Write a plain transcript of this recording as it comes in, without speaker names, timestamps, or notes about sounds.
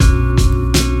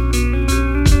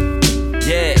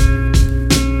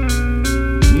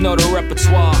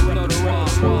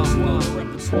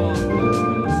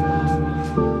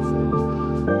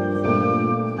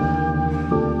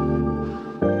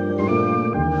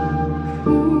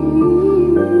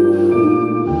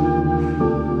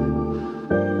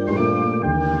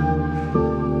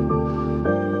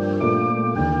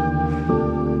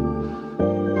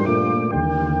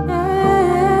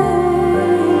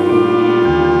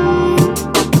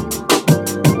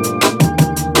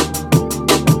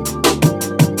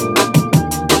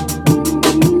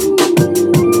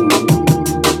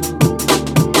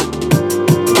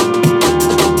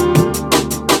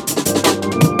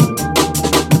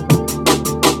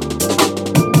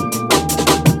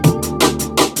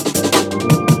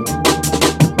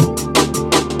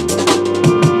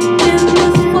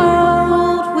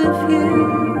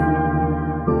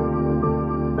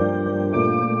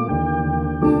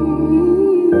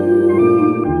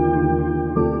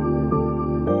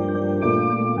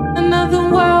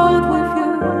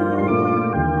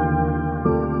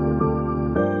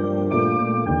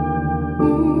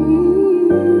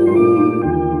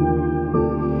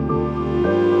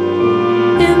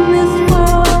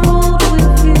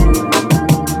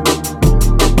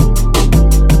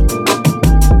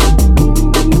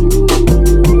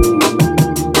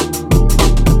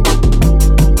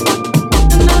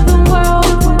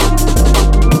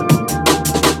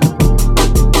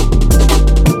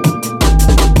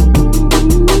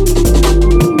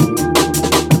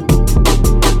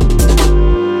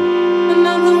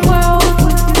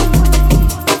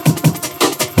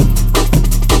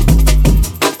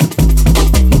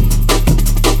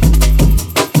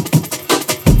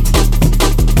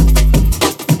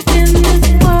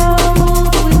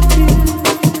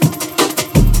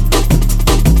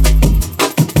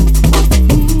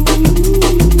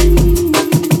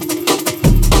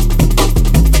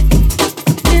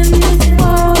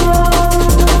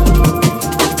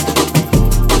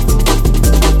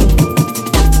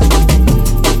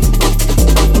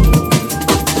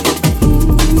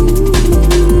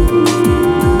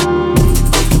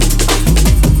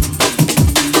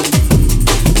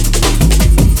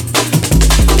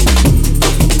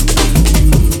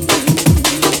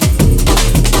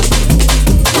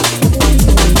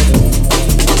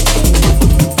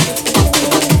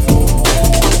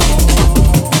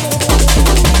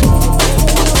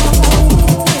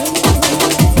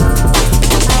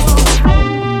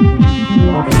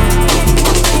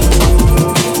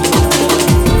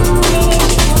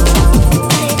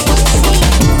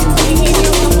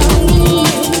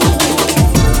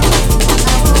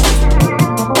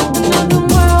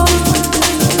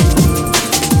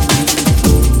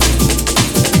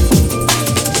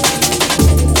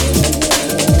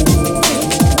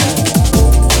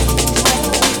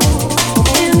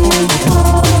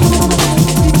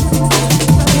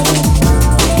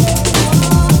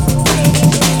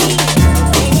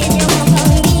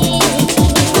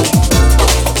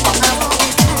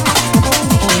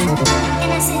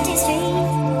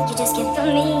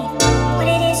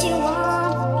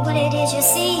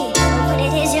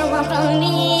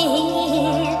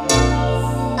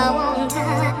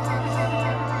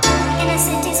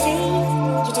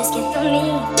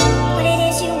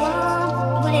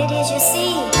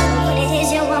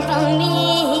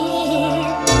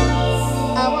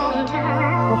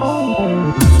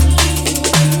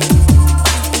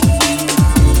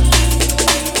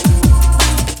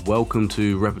Welcome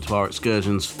to Repertoire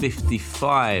Excursions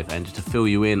 55, and to fill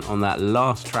you in on that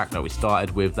last track that we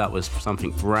started with, that was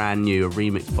something brand new, a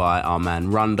remix by our man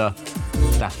Runda.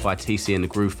 That's by TC and the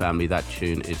Groove Family. That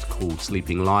tune is called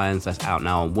Sleeping Lions. That's out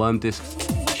now on Worm Discs.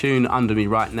 Tune under me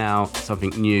right now, something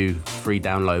new, free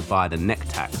download by the Neck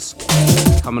Tax.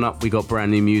 Coming up, we got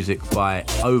brand new music by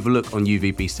Overlook on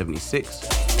UVB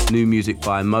 76. New music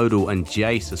by Modal and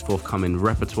Jace as forthcoming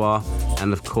Repertoire,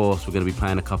 and of course we're going to be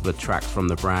playing a couple of tracks from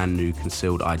the brand new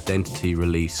Concealed Identity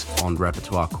release on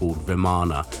Repertoire called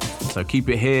Vimana. So keep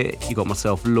it here, you got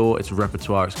myself Law, it's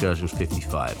Repertoire Excursions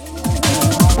 55.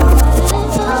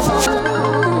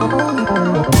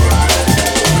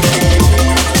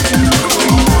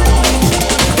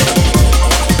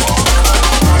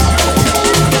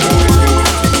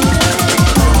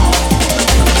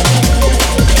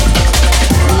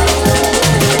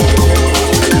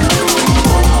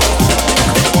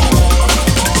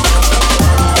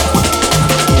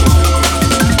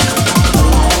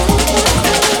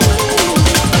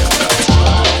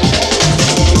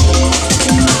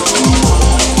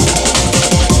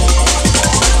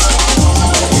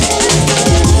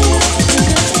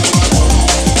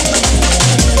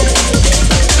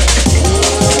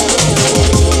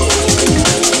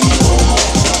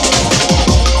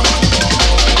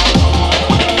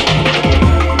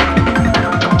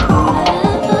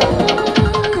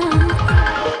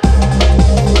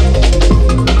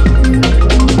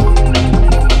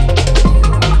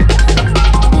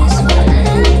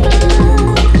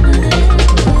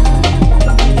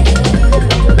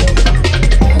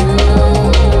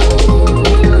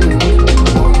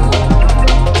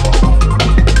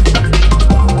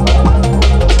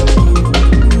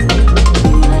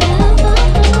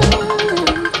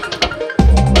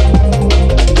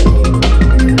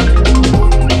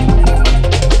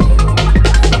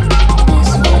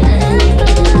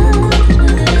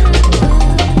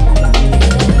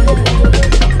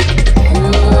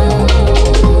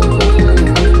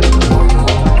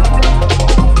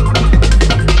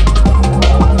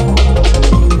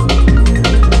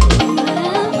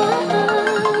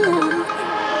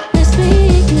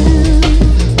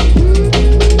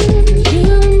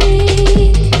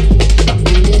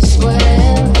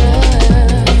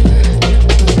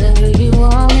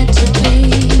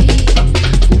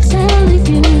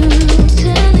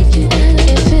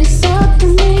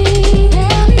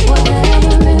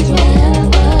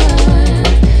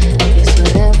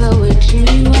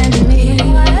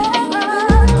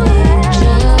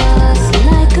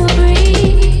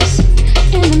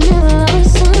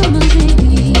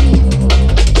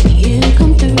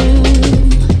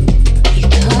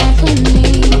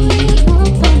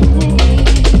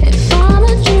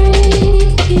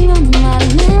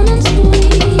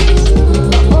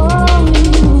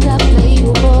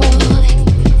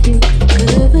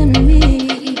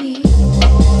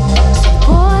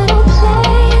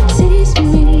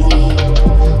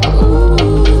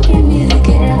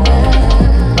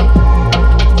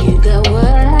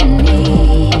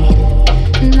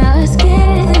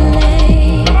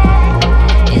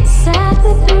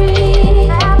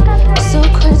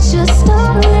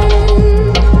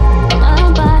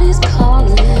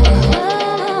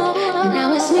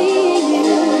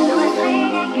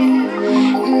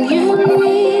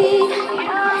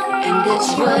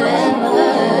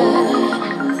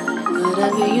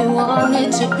 Whatever you want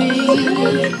it to be,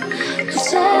 I'm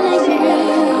telling you,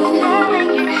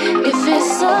 if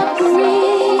it's up to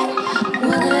me,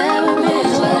 whatever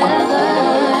is whatever,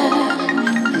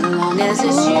 as long as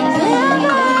it's you,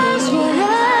 whatever's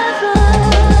whatever,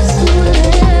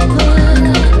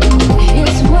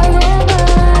 it's whatever,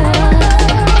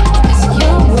 it's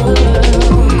your world.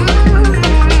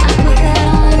 I put that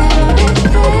on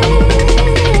everything.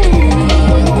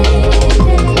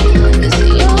 It's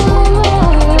your world,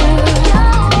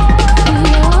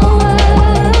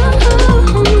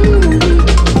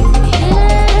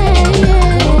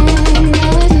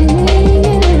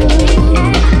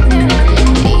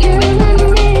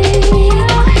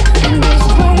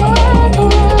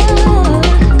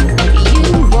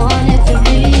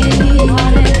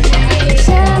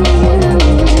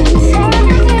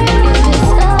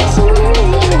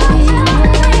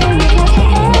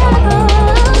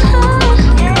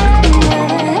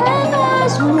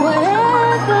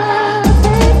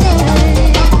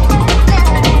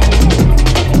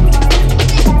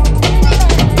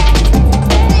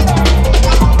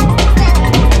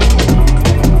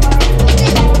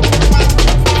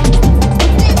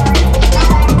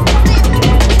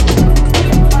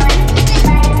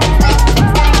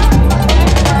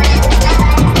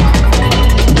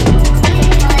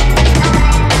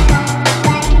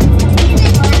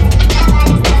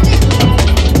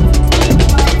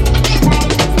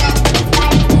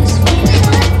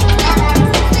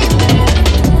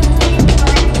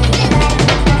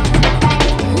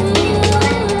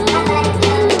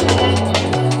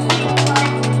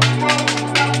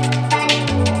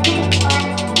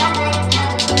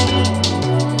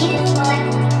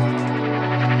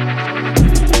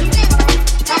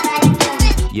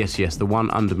 Yes, the one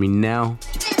under me now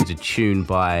is a tune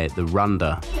by The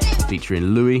Runda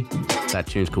featuring Louis. That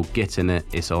tune's called Getting It.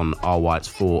 It's on R. White's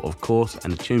 4, of course.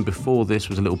 And the tune before this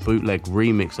was a little bootleg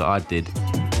remix that I did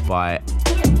by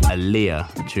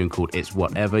Aaliyah, a tune called It's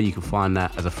Whatever. You can find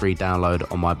that as a free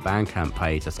download on my Bandcamp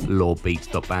page. That's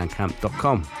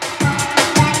lawbeats.bandcamp.com.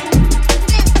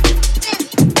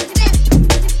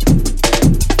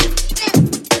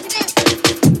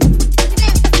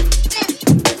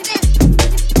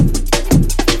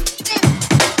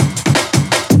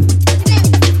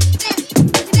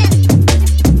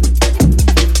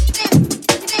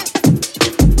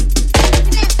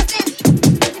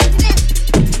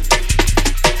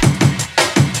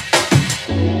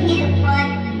 You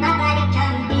want my body,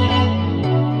 come get it.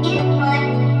 You want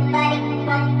my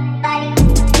body,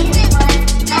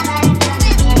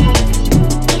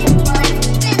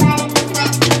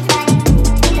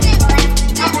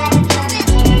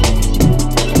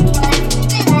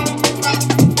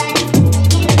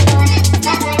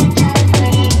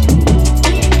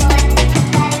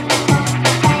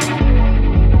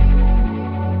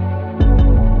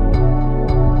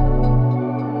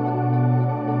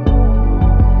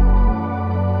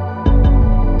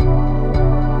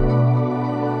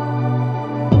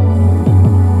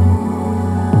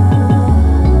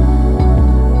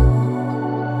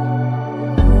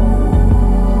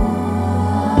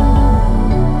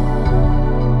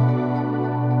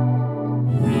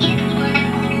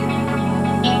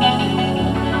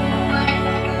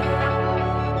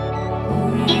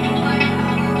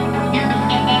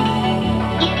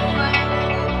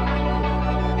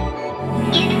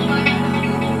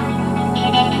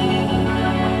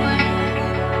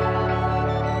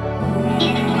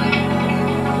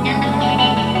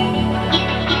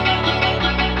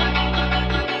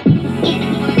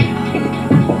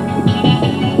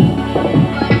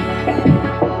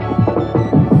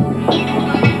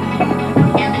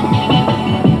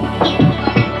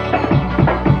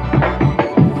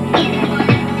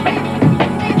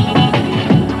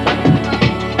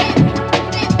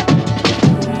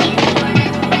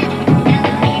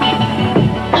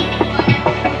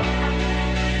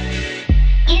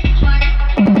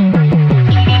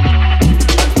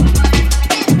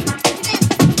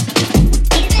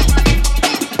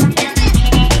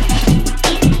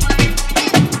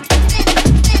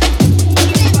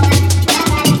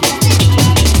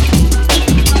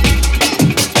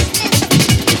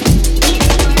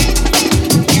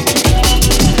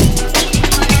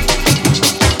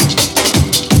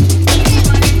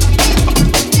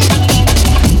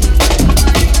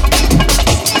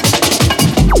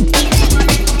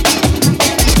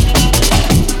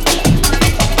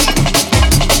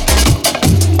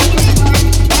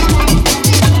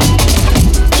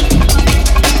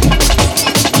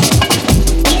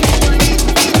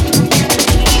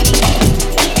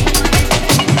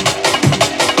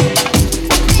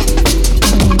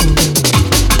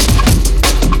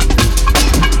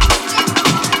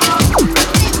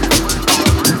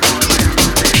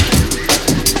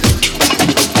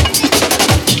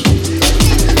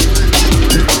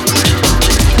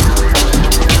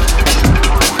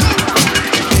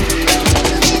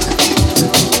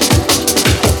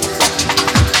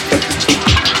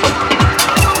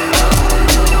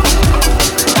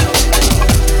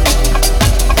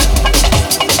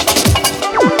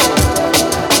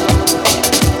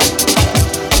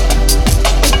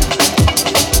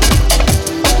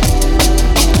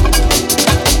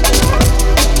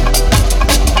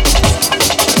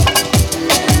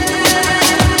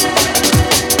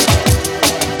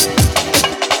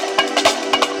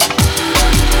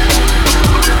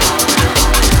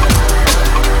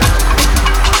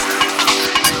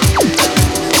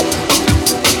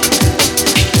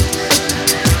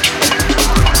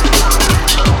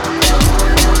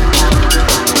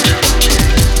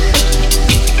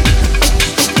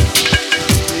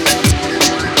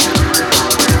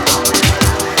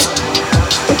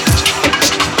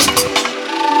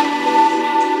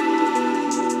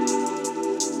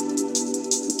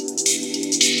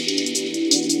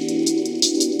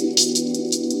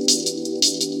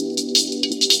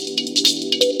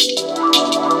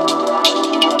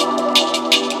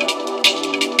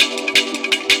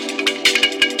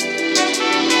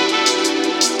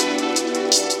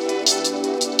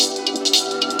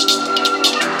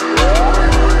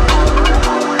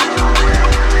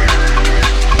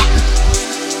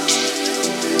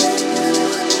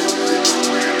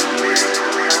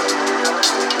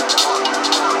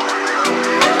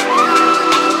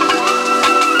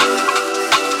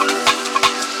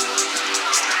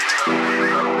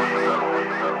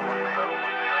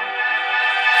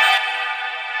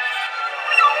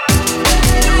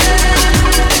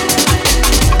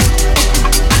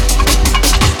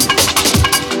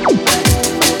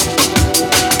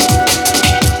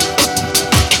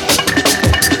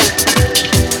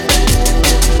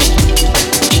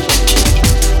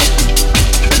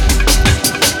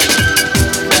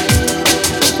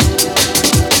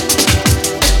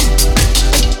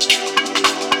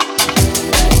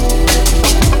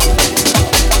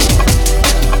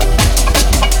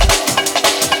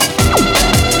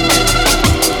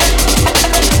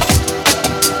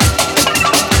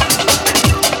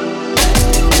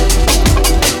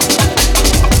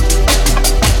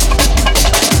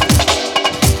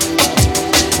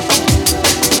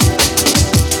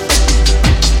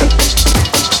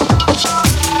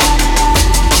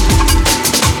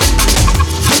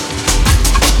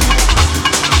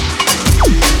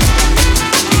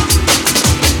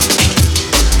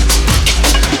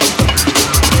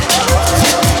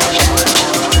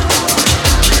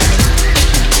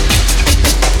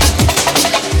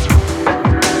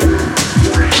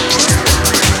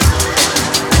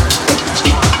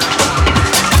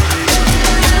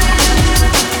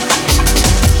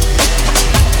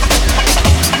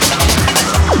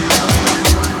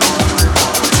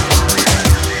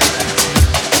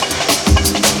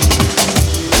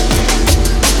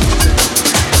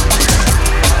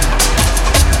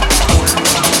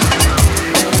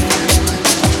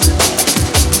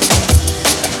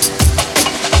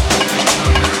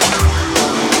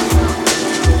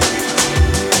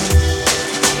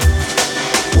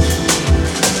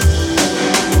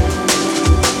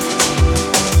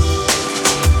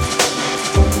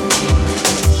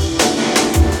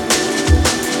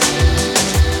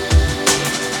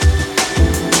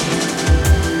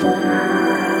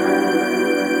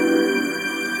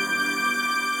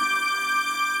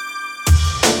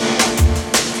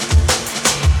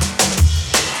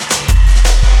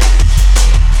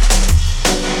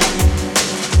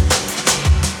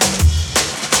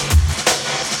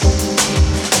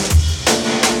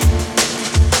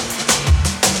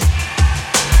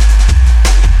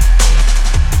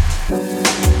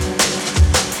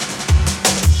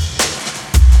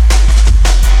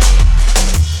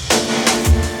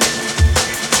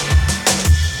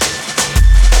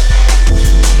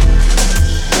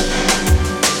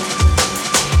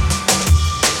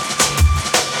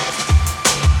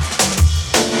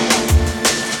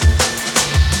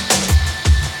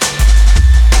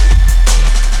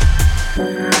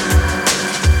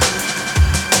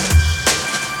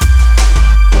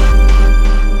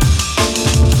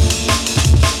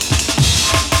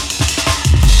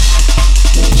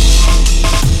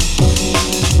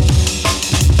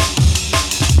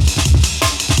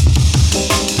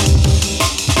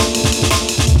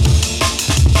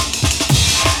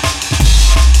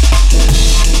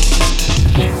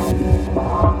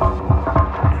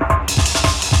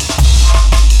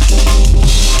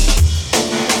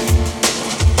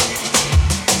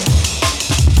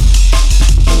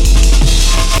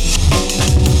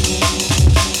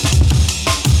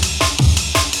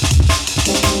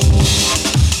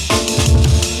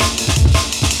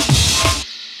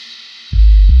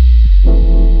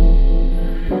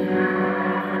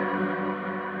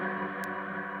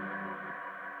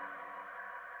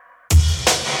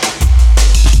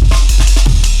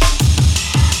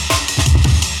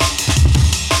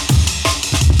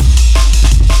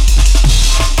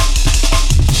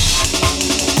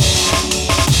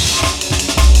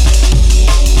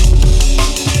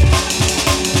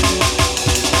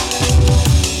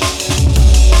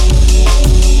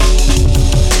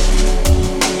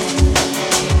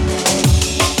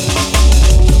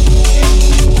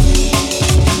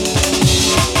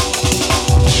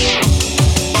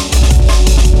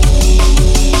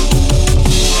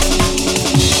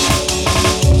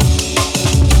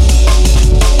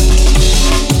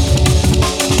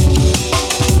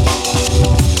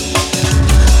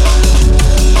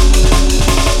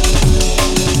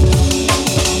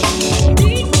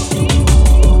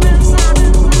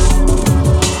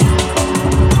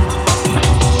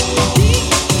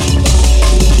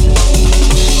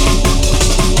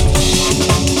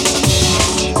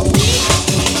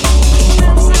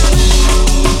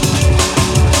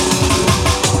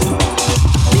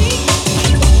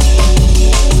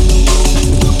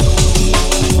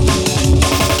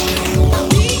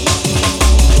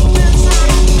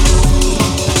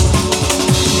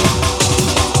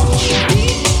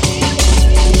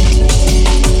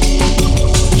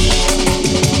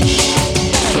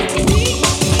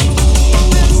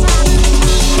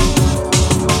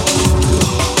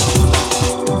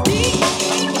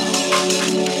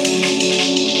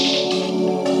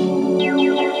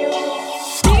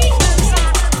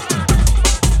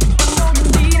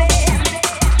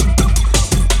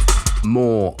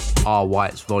 R.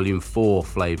 White's Volume 4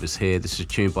 flavours here. This is a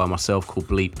tune by myself called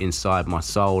Bleep Inside My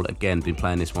Soul. Again, been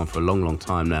playing this one for a long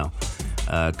time now.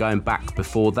 Going back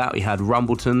before that, we had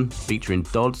Rumbleton featuring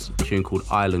Dodds, a tune called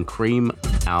Island Cream,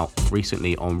 out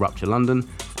recently on Rupture London.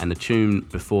 And the tune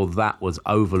before that was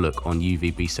Overlook on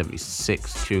UVB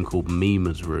 76, a tune called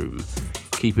Mima's Room.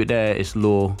 Keep it there, it's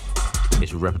Law,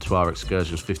 it's Repertoire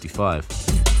Excursions 55.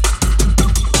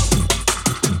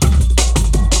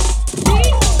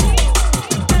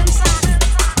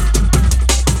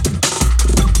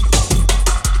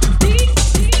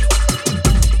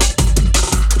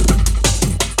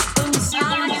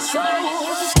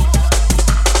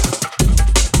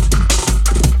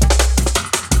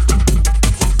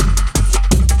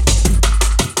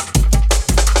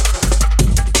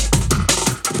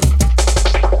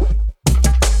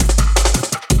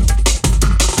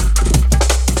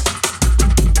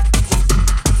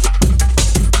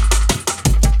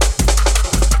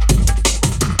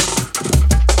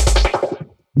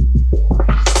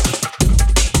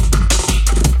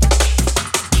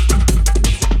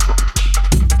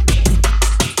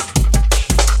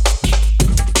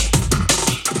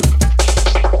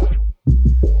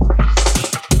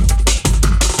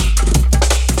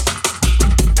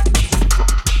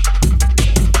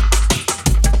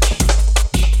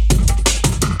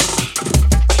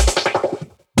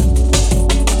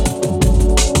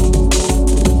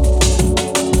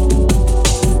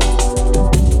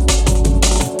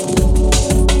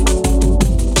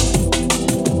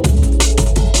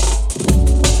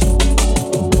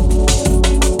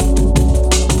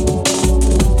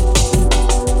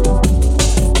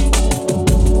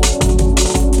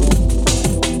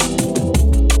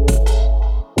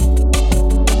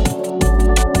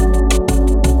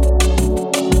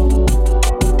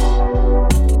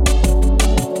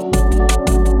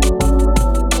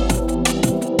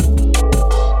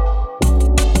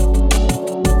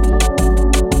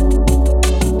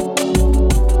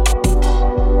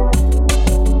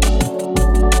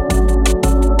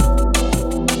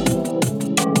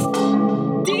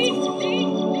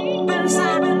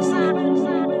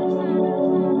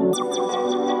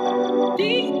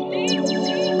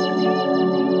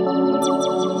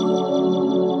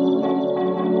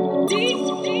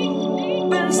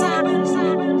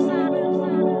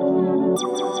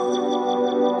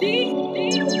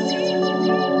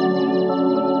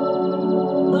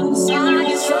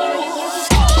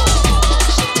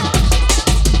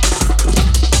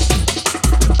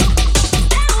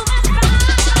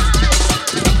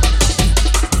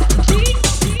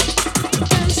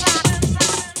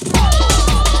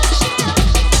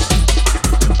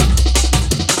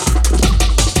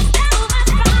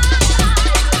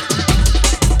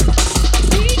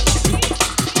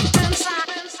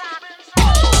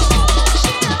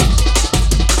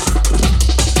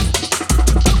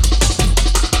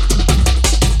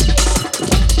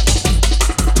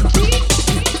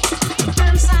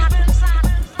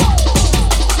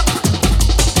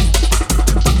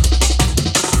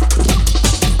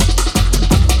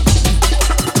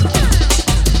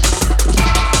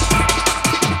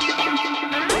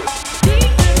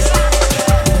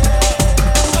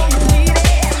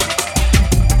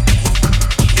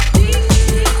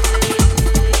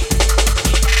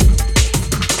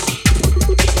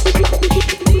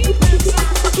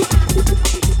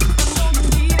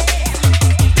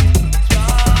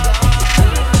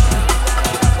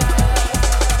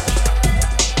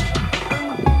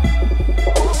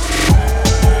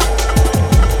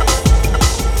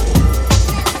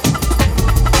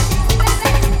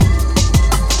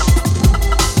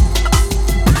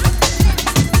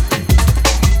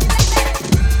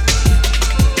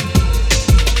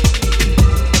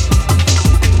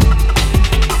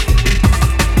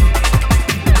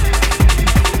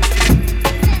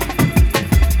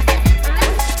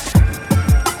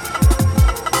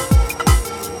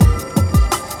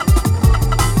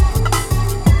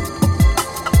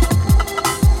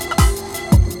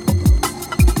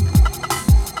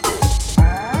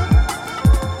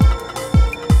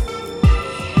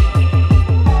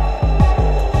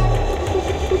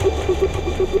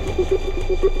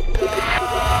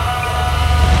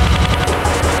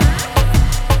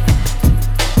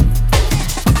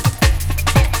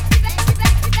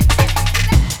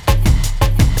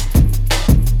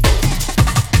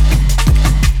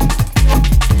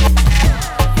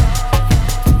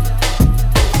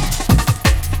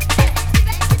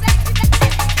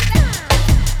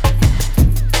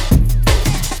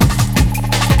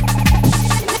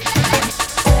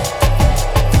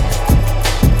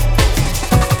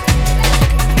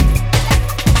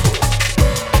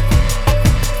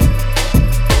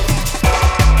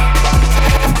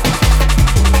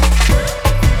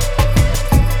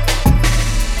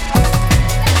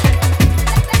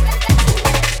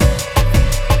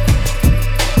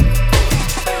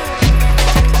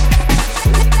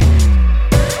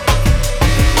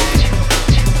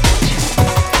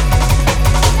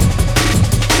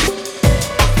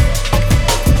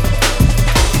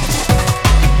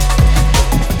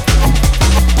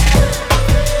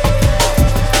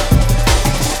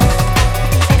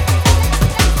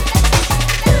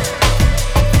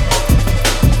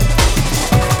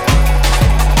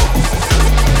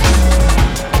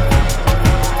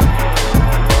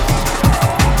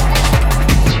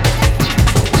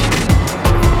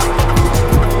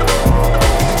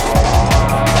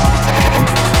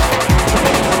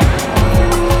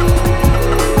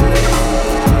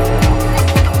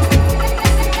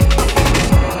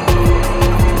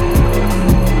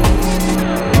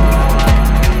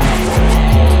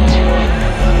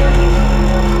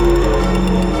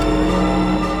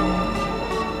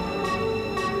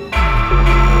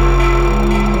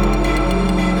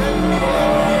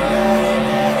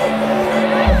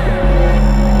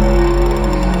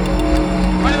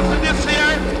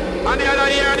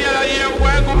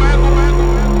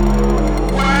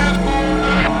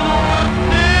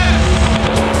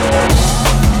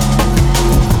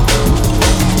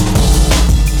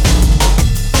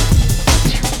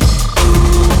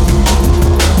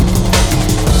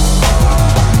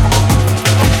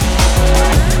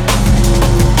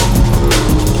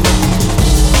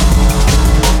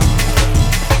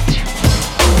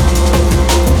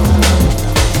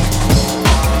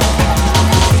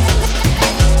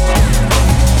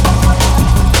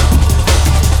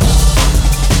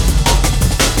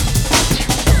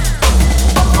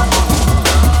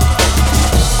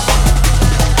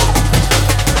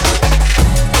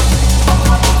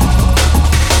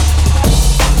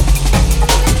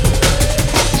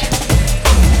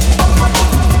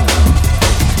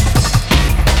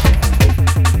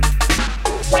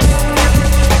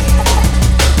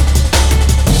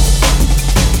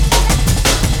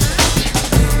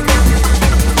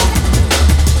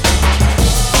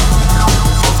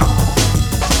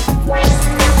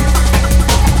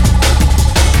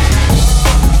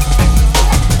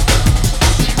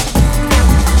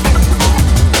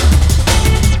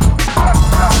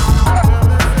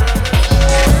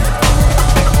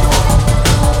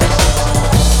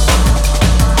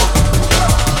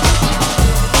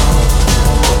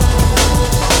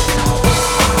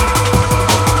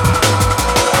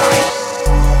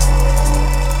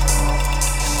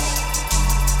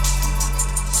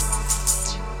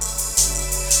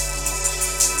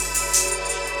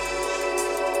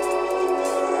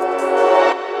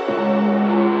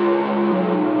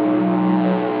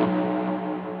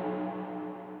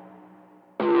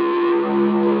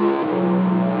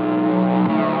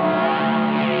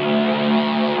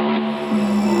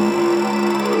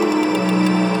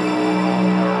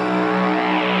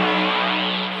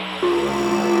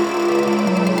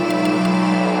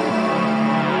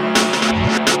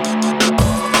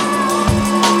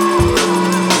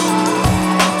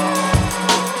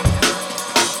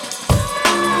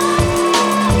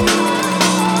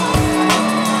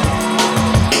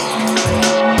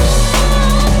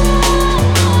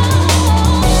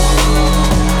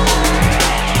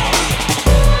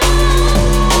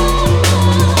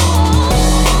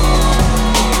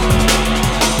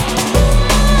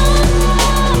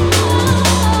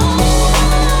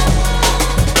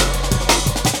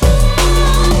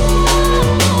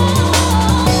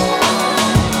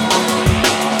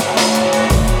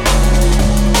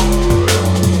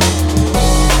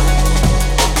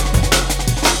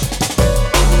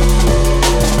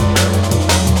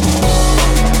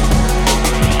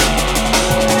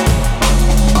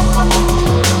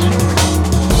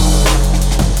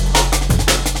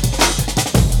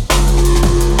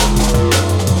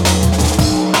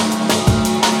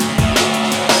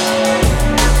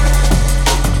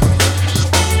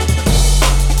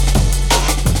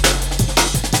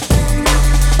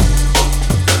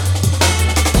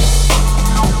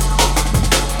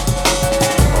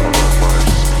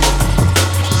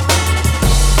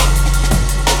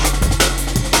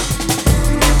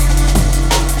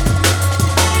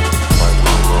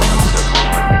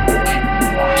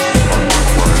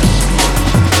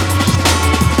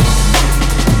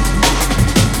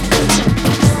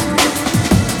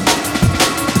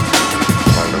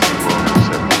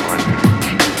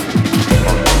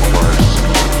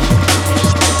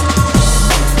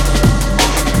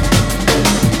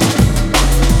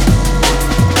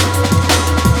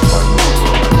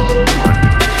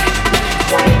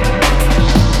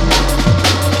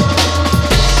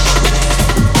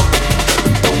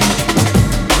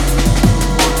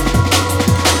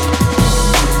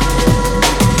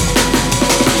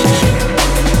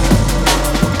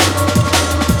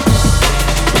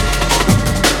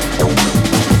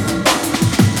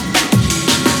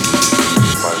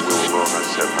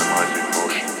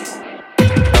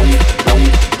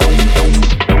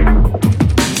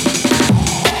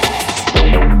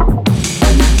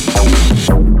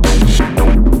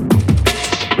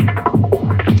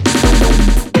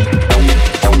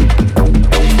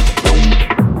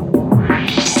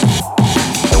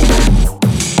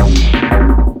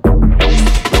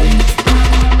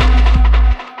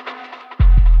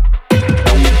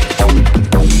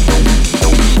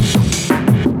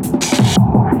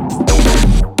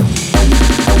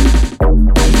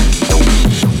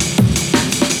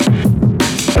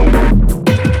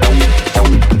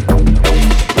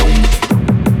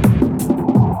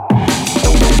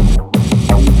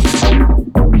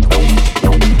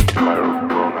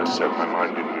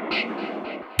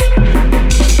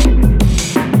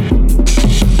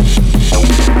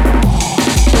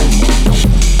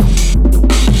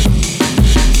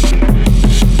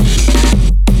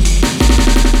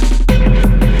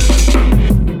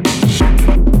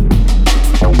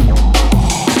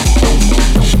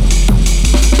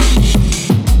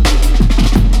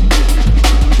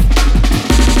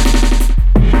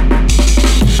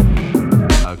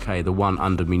 Okay, the one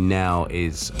under me now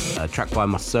is a track by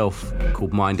myself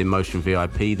called Mind in Motion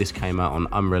VIP. This came out on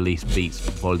Unreleased Beats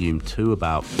Volume 2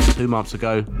 about 2 months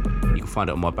ago. You can find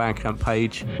it on my Bandcamp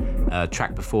page.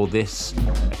 Track before this,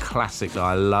 a classic that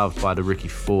I love by the Ricky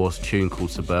Force, tune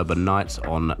called Suburban Nights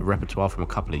on Repertoire from a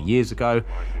couple of years ago.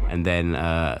 And then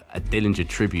a Dillinger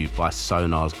tribute by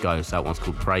Sonar's Ghost. That one's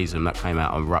called Praise Him. That came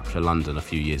out on Rupture London a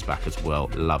few years back as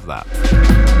well. Love that.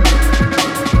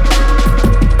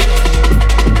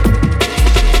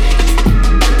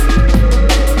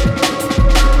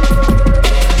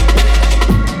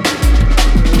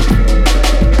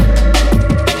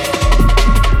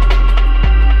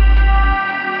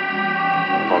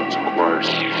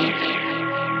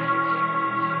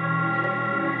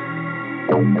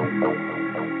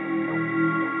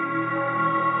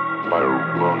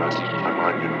 My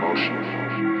mind in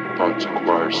motion. Thoughts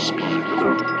acquire speed,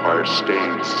 acquire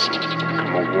stains.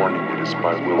 Become a warning, it is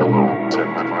by will alone set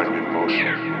my mind in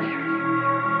motion.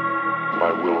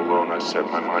 By will alone I set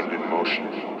my mind in motion.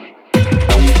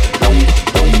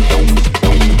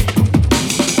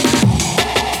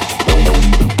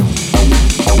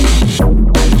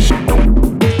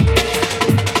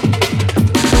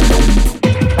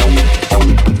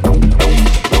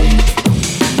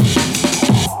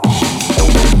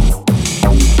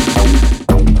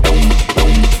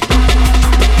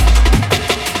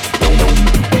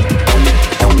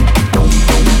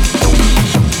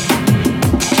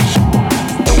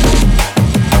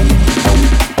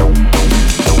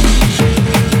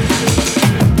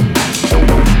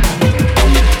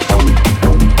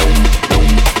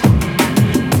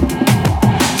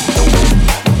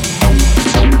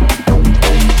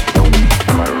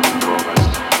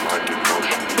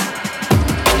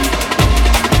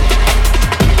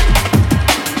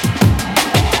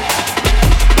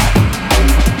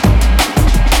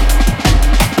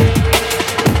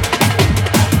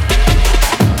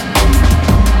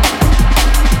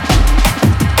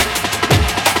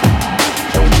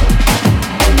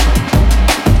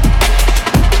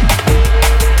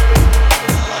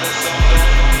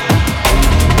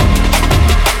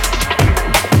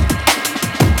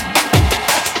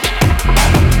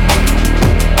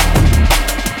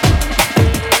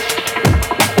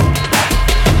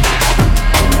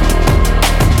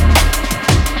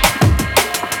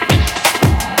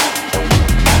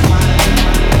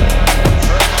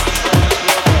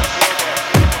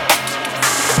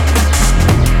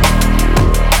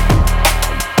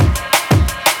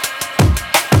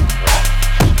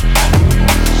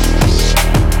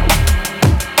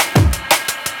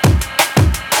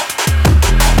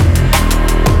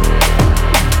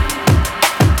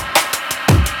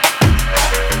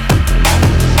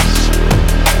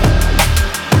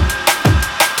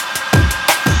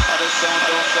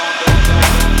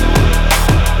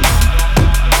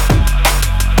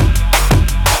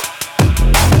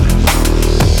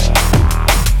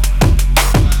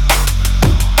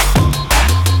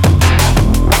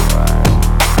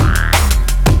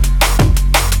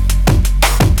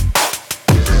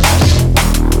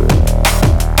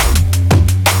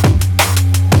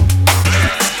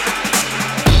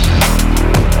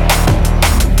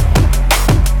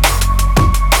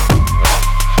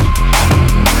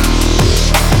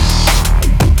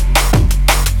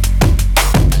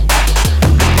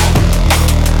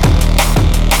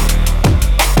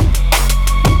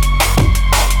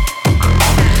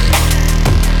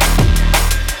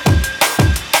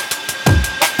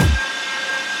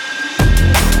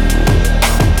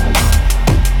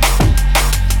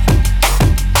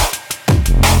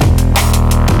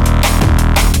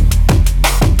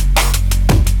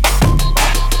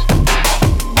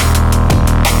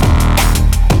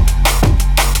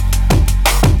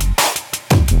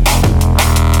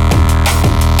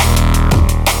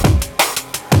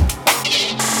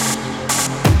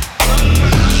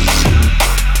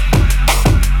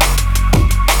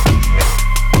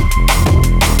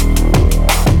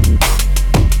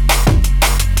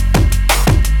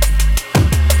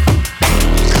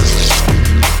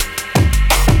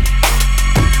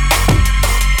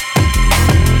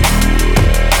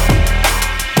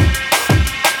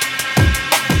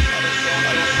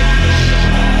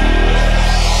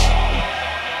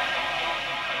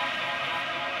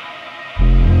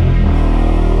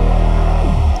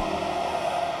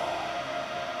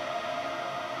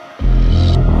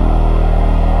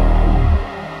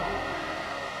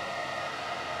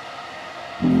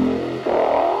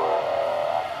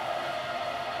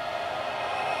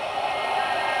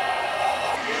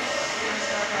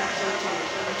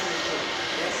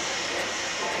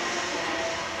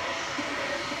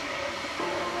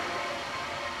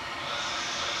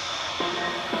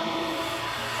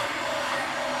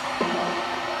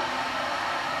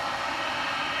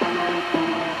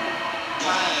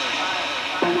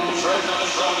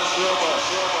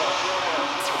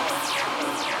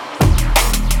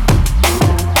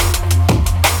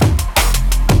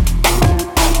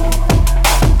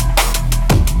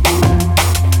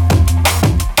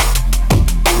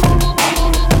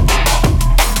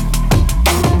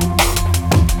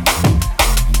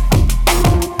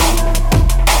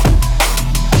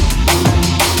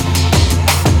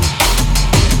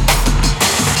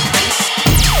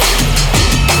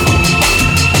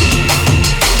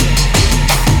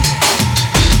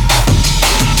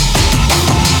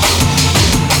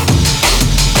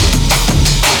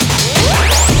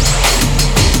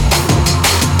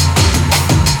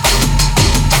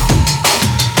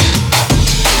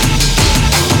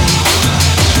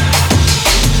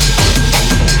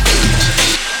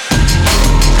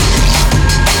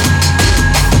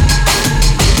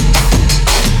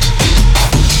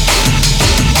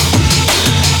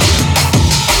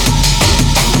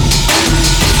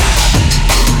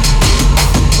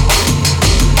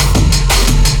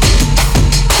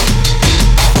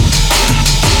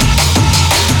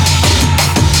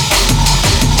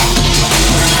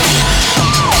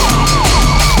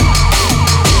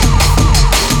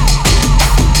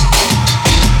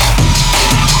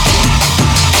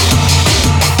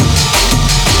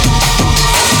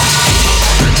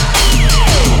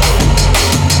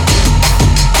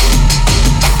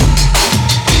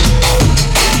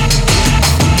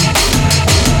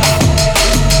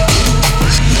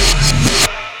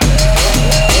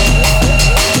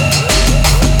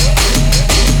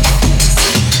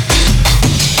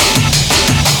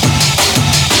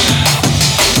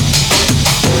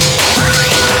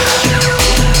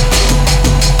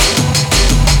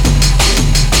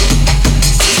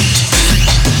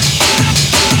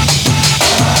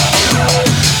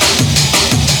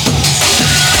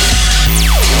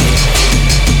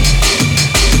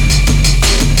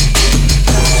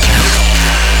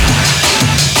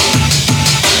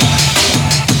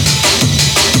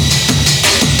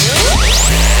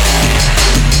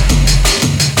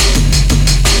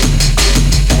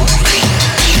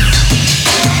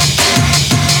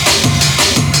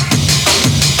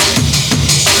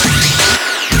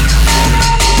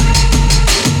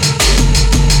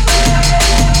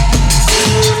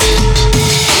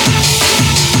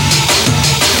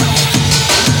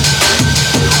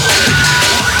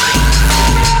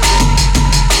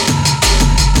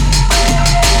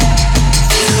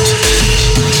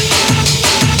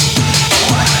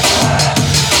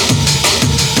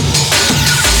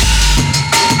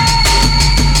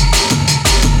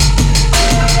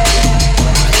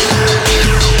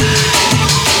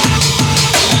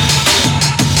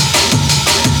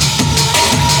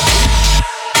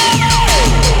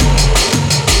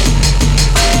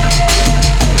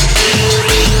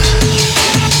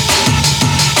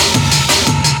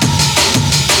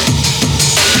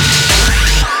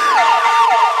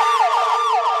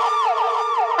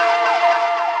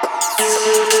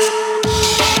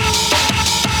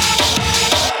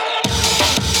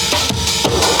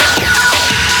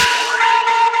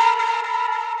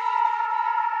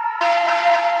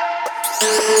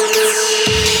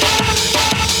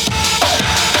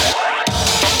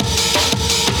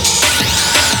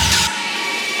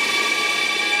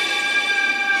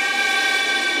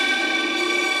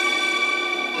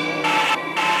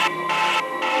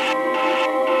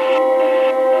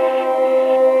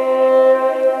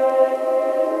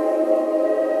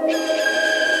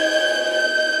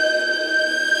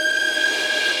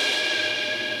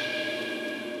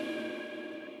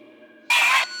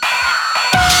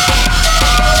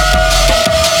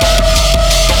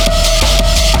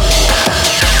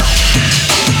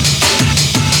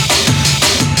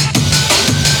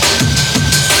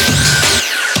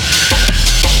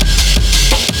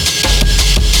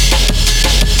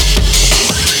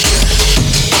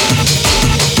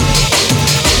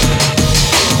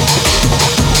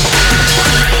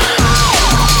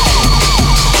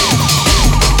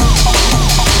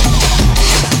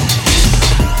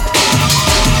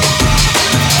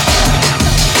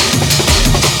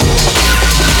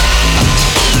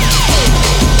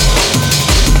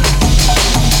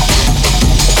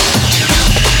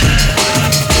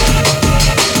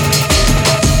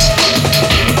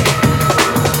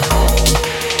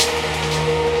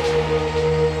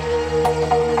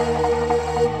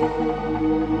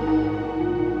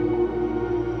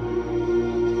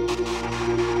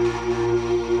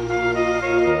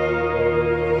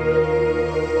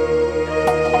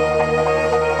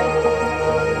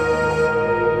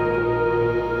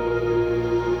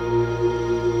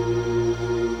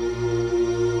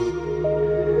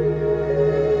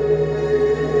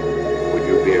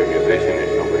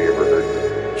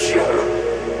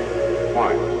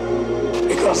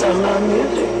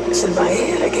 in my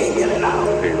head. I can't get it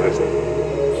out. Hey, listen.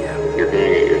 Yeah. You're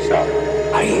hearing it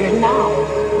yourself. I hear it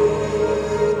now.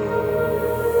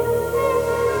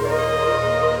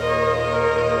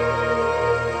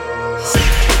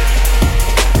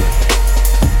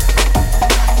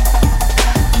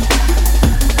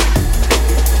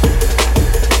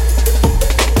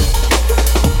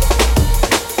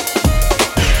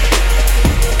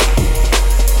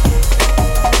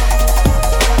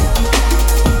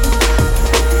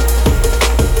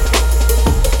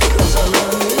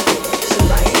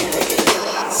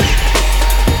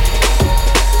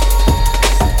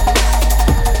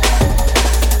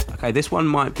 Okay, this one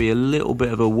might be a little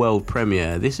bit of a world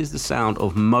premiere. This is the sound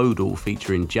of Modal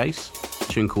featuring Jace, a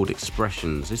tune called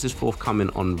Expressions. This is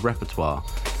forthcoming on Repertoire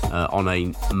on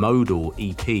a Modal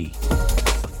EP,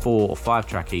 a 4 or 5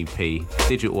 track EP,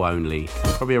 digital only,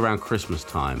 probably around Christmas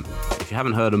time. If you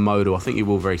haven't heard of Modal, I think you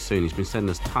will very soon. He's been sending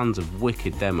us tons of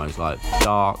wicked demos, like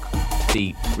dark,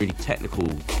 deep, really technical,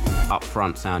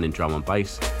 upfront sounding drum and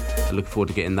bass. I look forward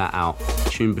to getting that out. The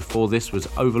tune before this was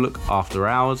Overlook After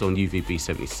Hours on UVB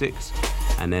 76,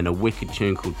 and then a wicked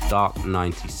tune called Dark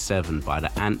 97 by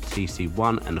the Ant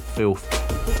TC1 and the Filth,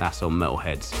 that's on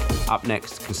Metalheads. Up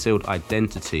next, Concealed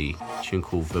Identity, a tune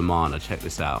called Vimana. Check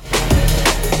this out.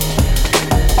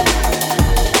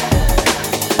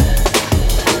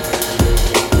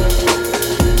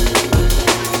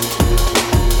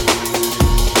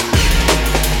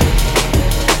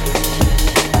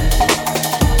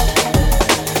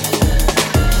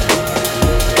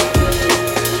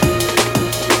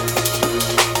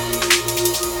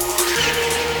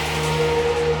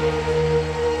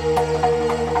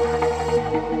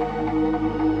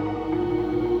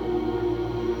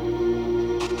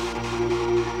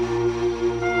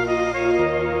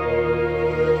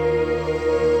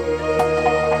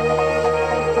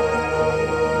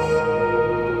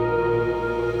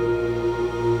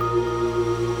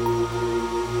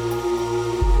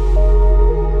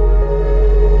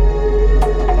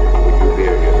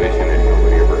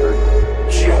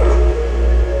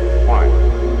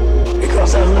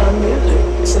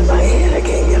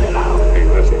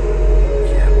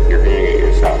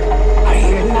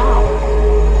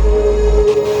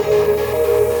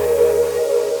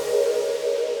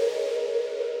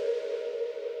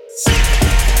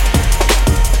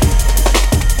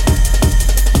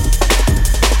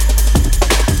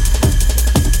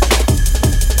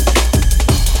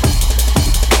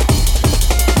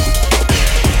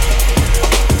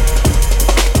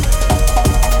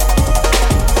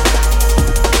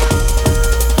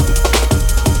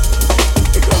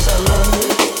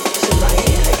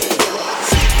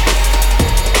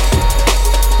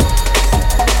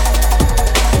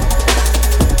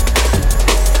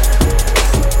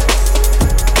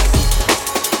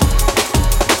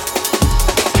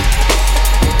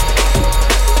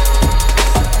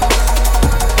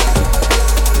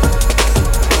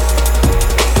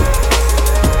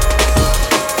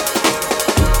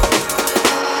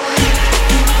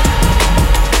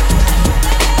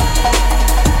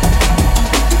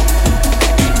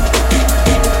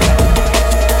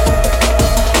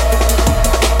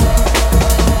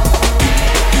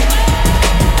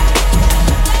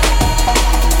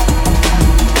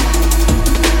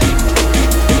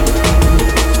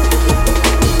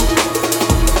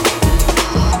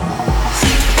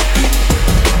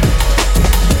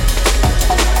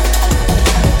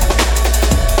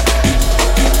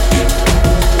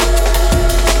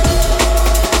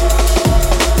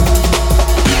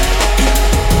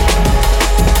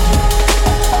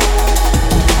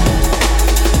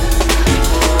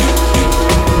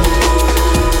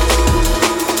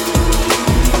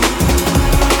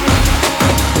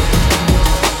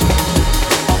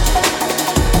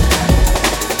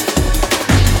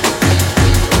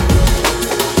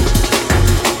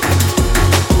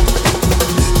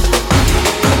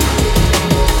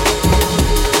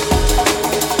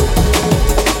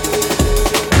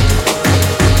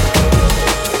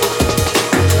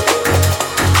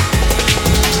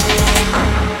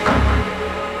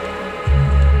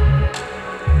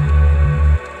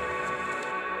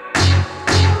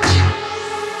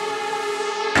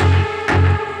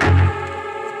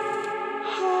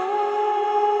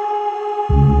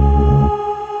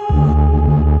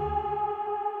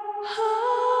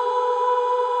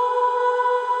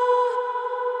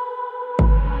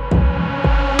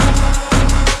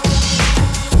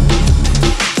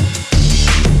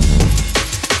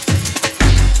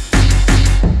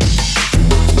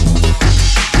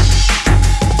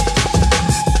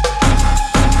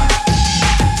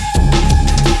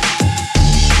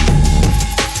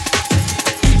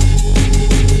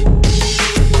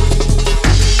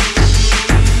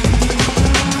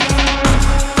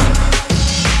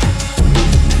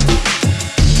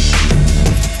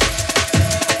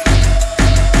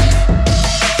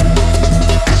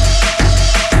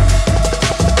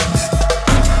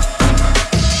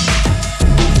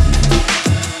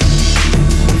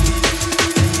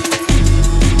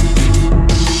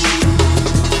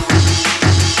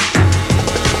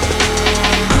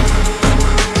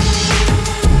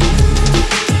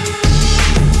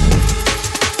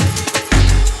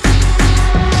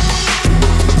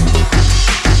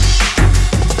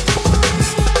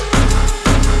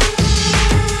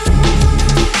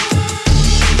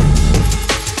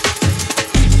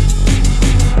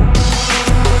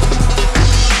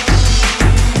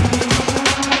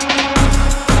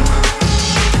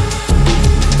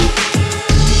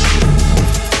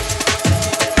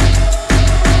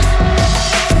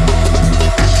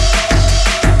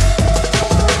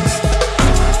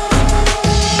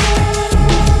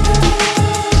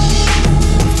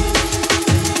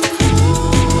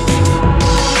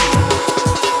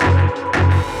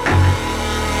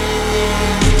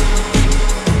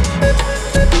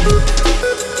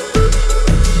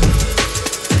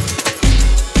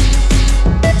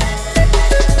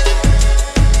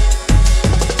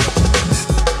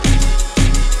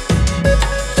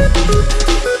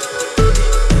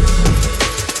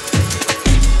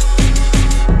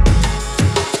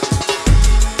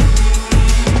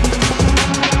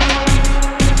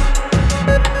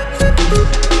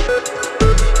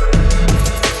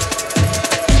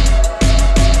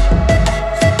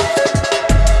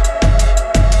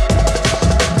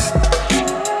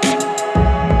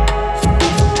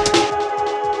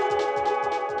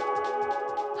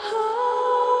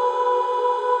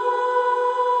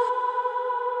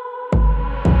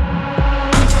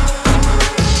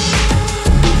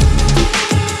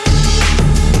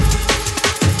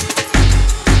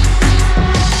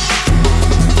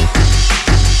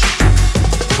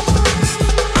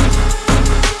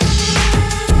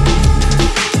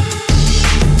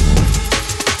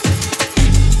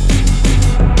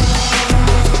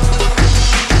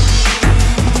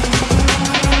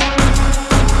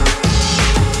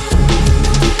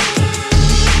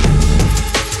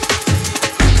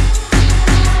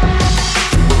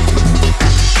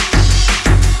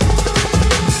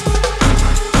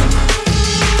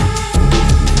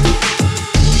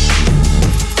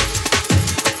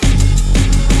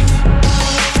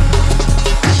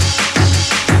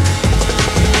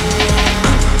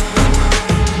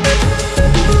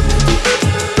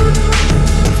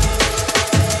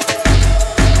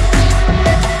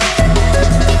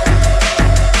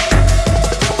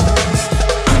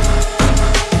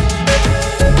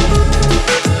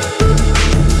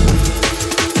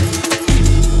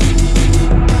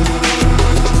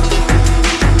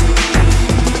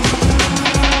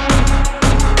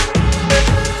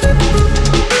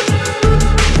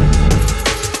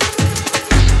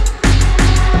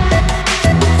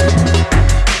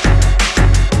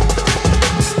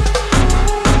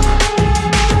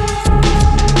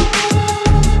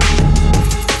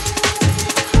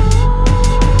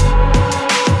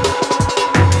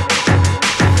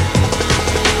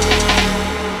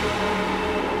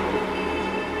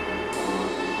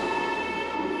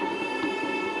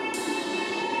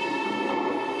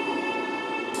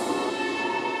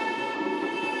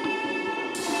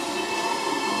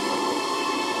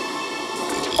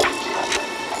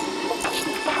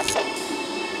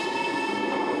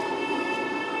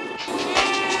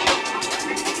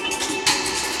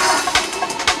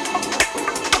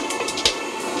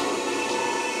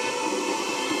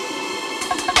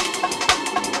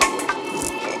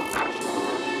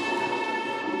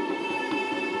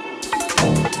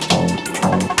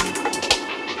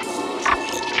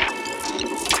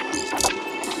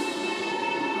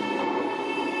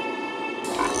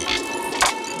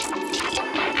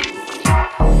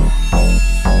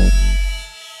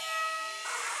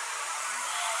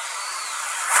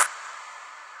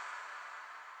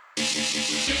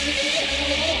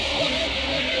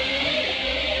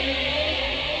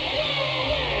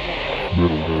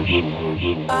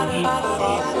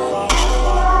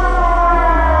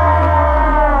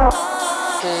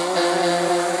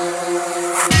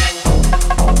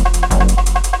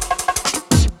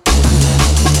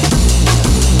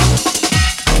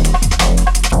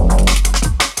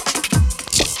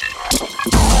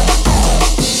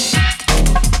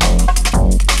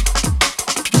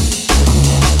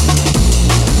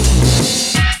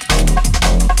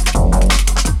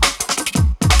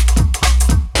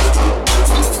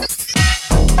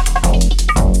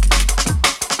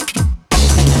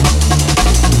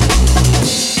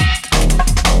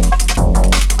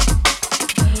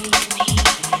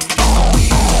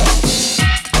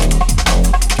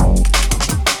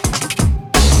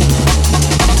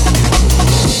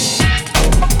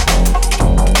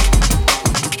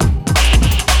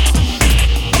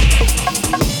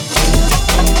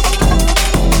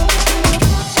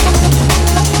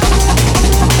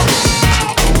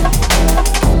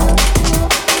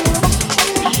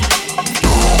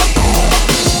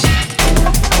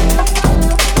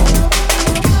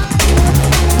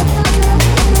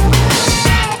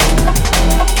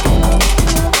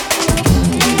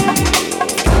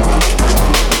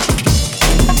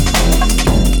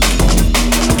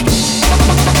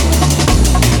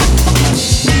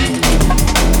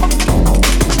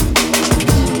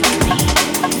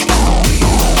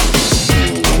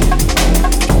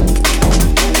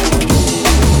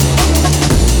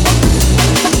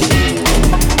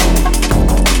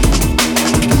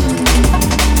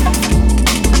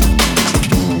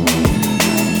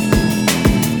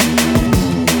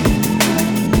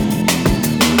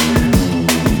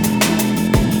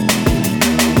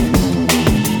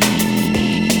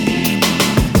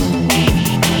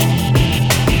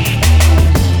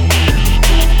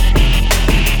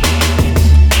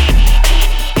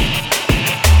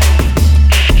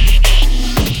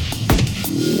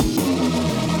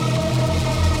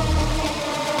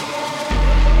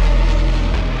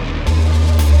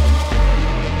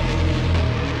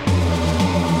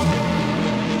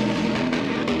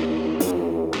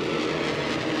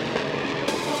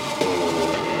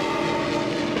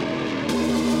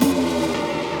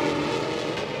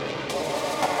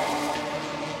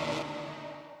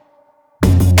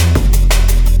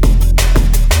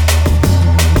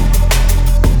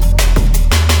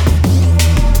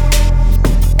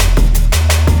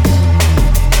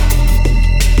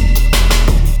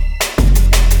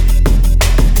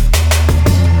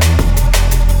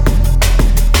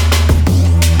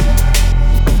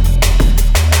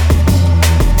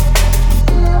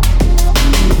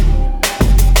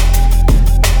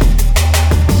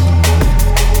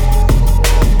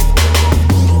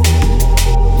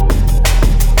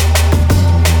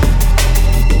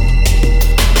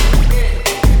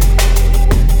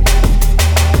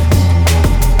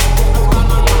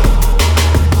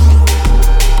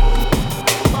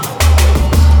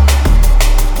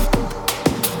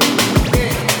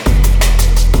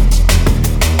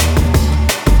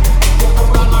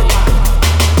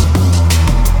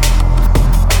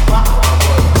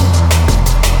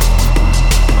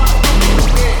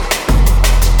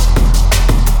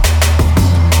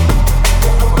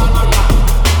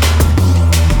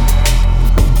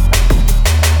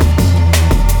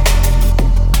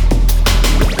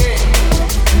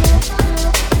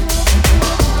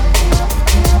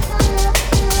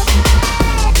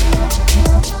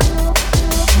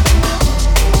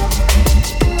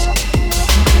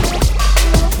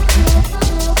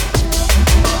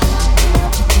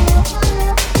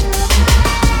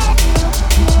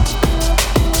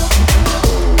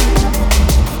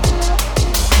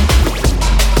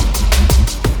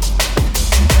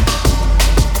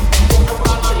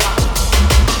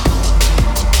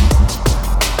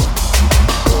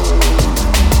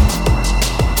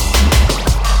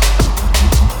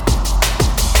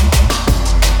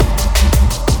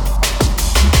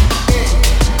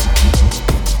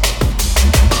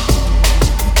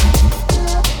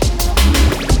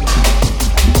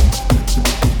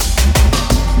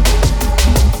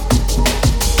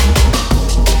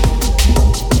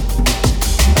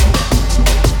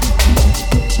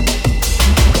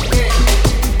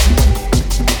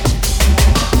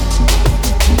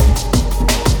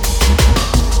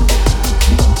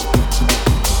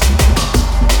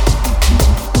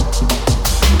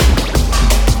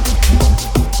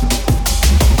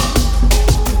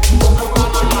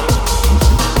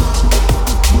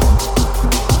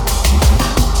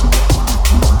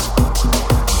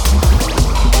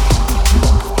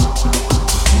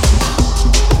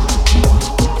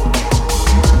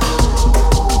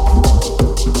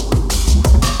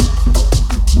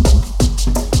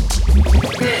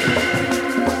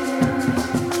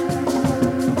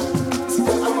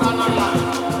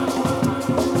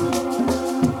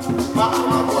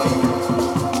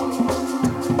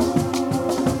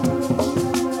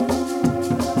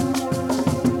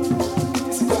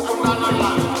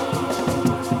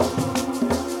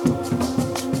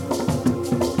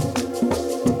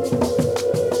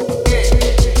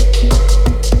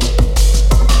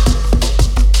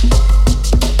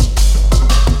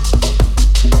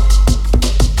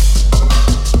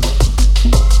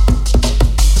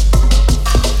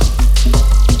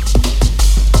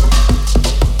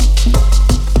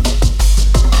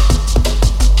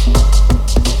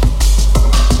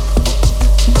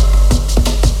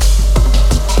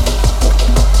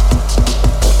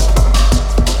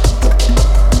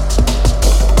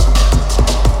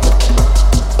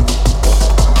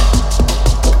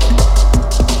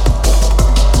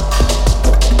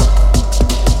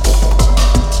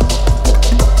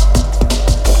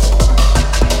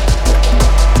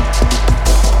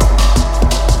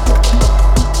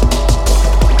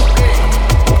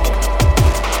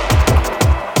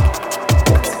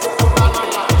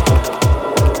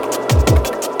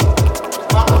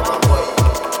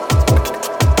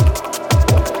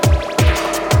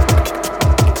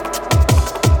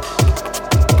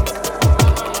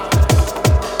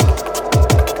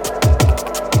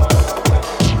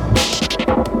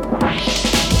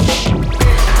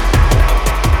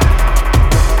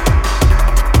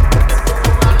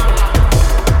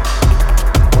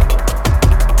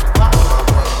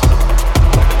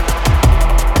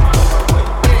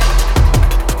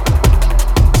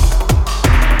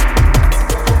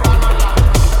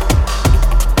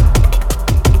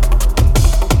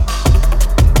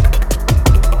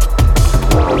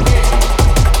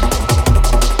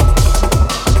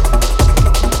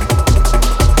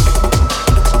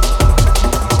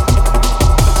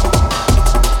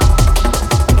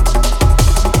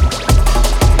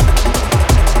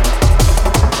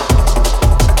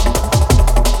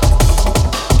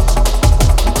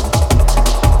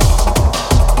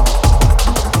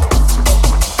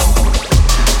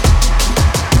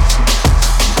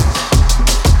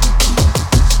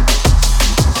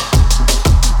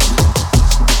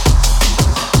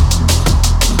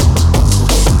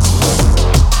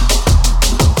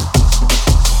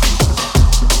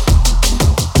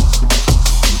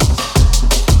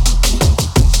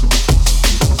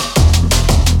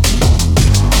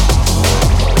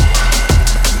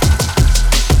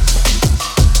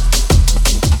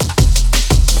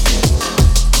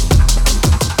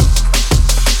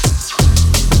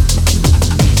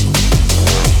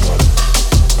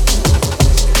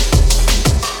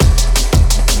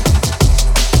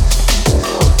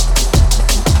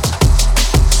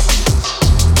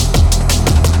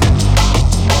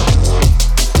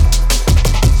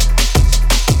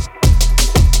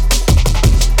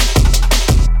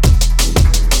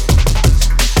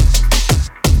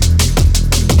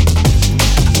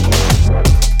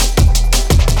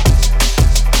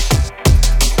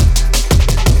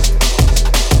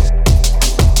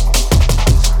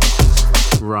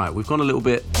 We've gone a little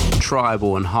bit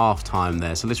tribal and half-time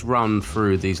there, so let's run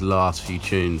through these last few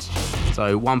tunes.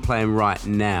 So one playing right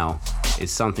now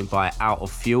is something by Out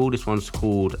of Fuel. This one's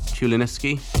called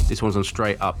Chulineski. This one's on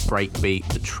straight up breakbeat.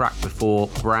 The track before,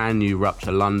 brand new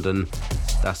Rupture London.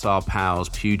 That's our pals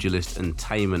Pugilist and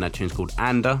Taman. That tune's called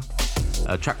Ander.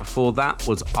 Track before that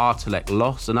was Artelec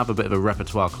Loss, another bit of a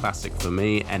repertoire classic for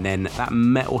me. And then that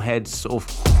metalhead sort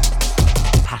of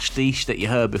pastiche that you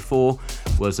heard before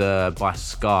was by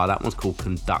Scar. That one's called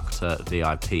Conductor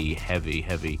VIP.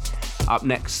 Heavy. Up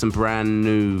next, some brand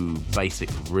new Basic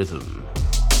Rhythm.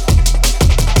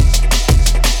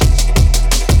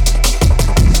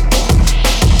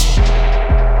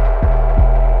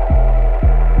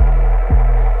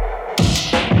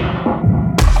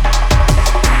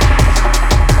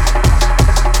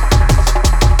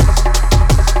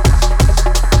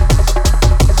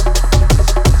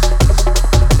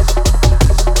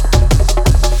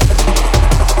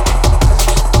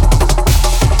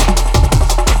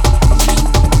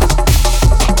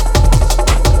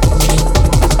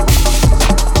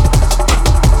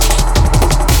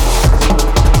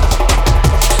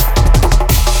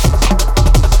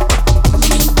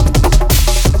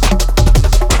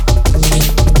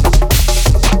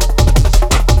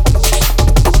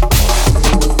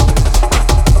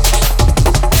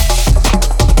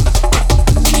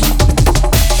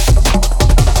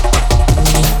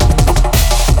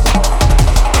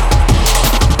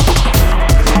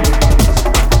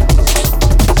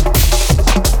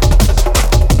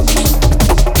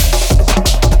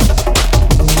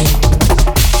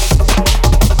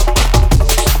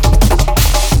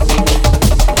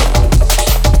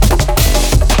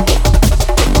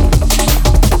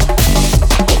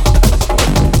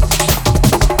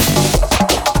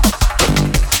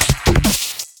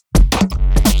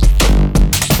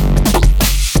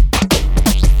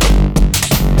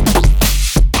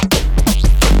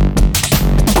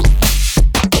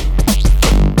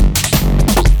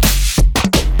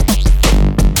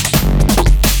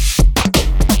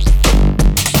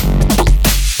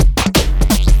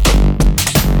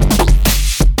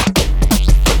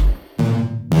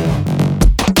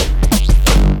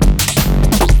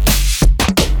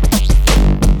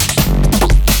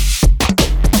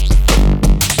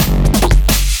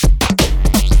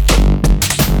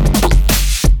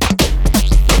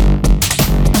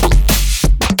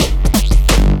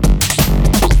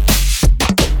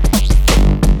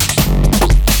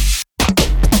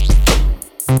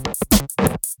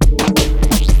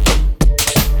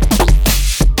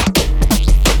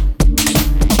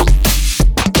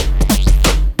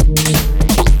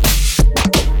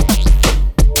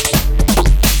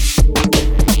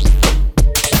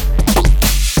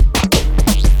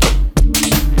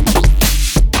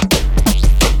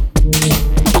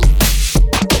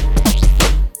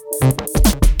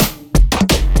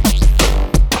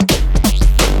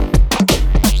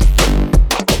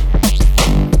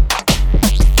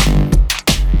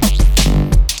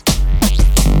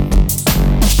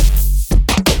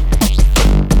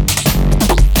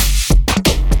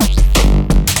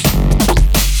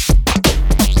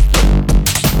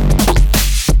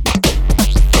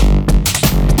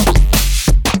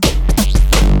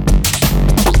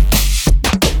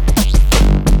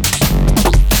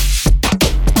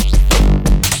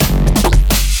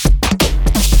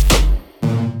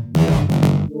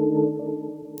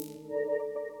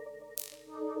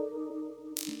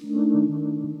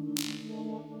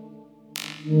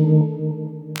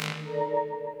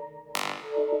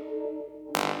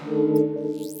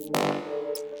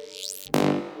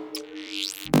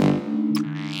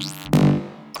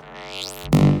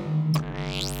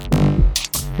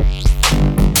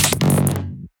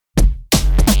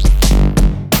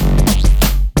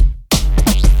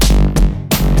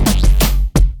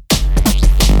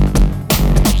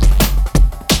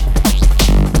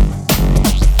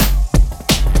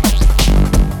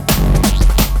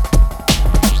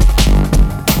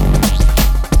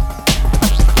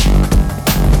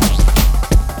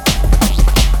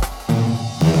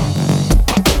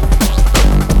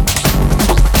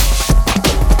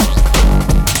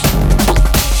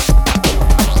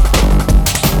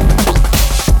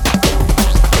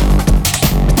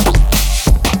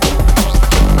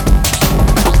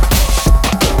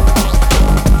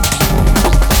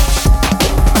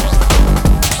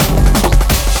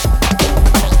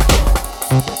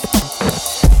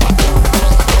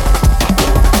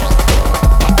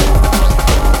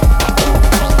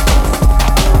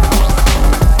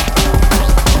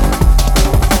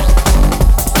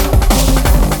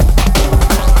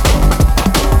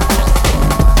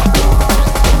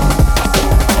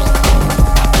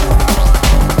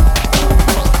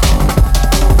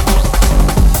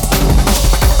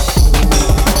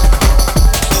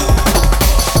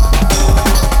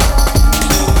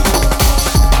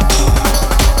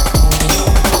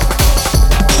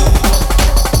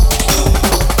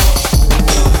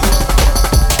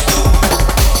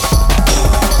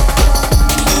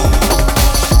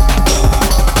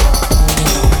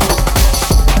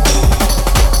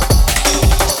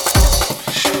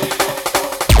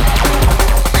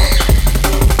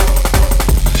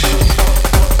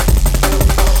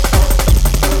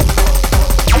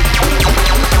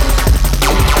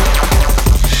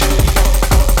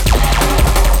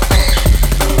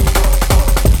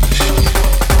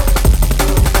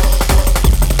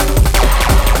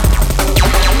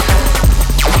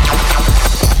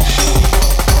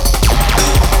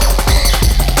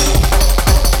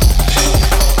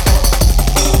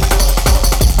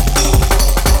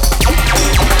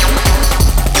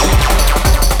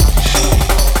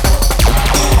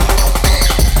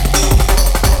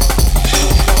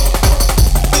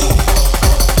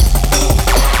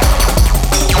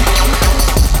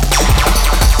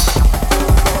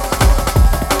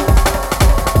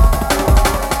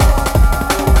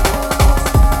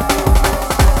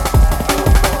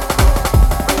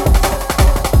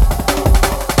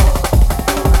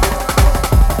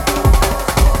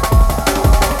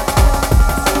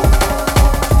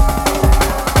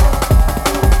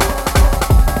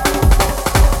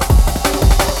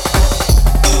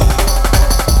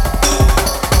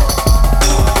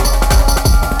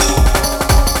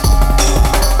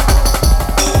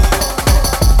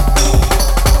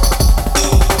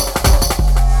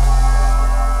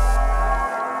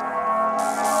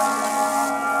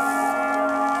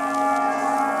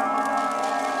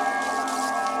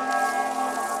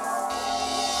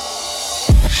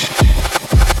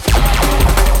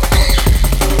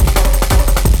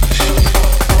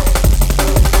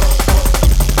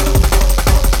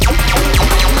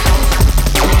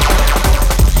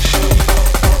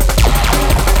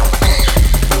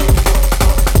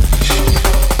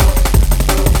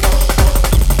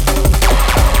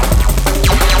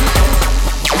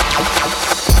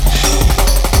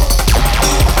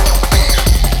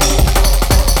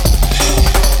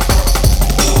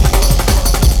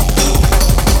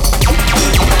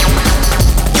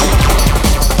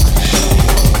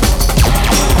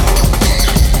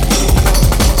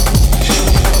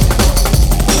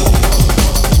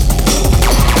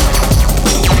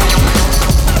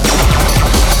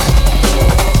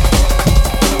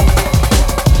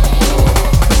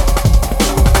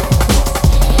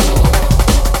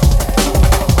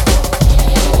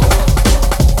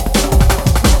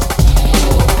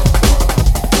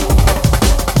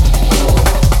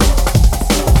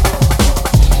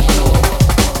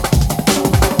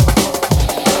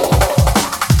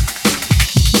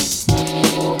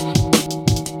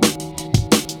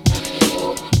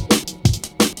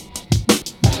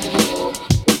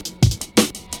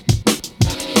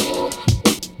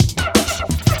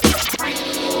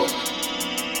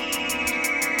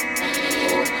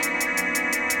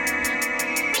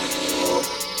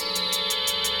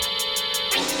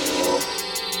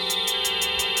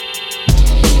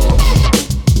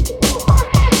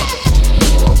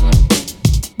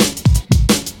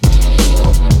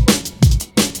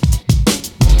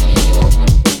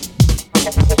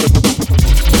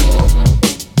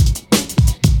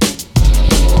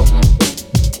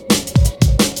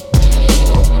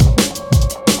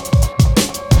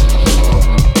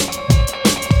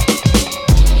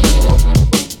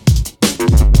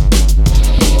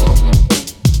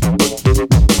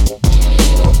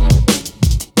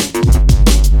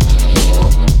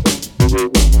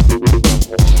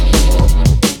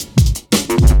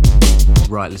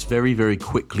 Right, let's very, very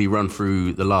quickly run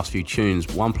through the last few tunes.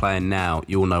 One playing now,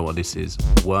 you'll know what this is.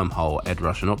 Wormhole, Ed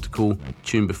Rush and Optical.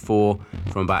 Tune before,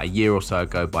 from about a year or so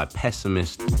ago by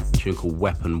Pessimist, a tune called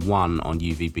Weapon 1 on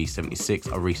UVB 76.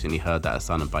 I recently heard that at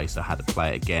Sun and Bass, so I had to play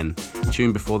it again.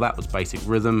 Tune before that was Basic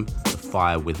Rhythm, The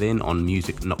Fire Within on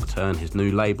Music Nocturne, his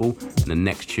new label. And the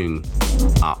next tune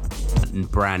up, a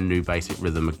brand new Basic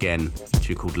Rhythm again, a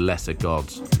tune called Lesser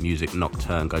Gods, Music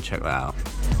Nocturne. Go check that out.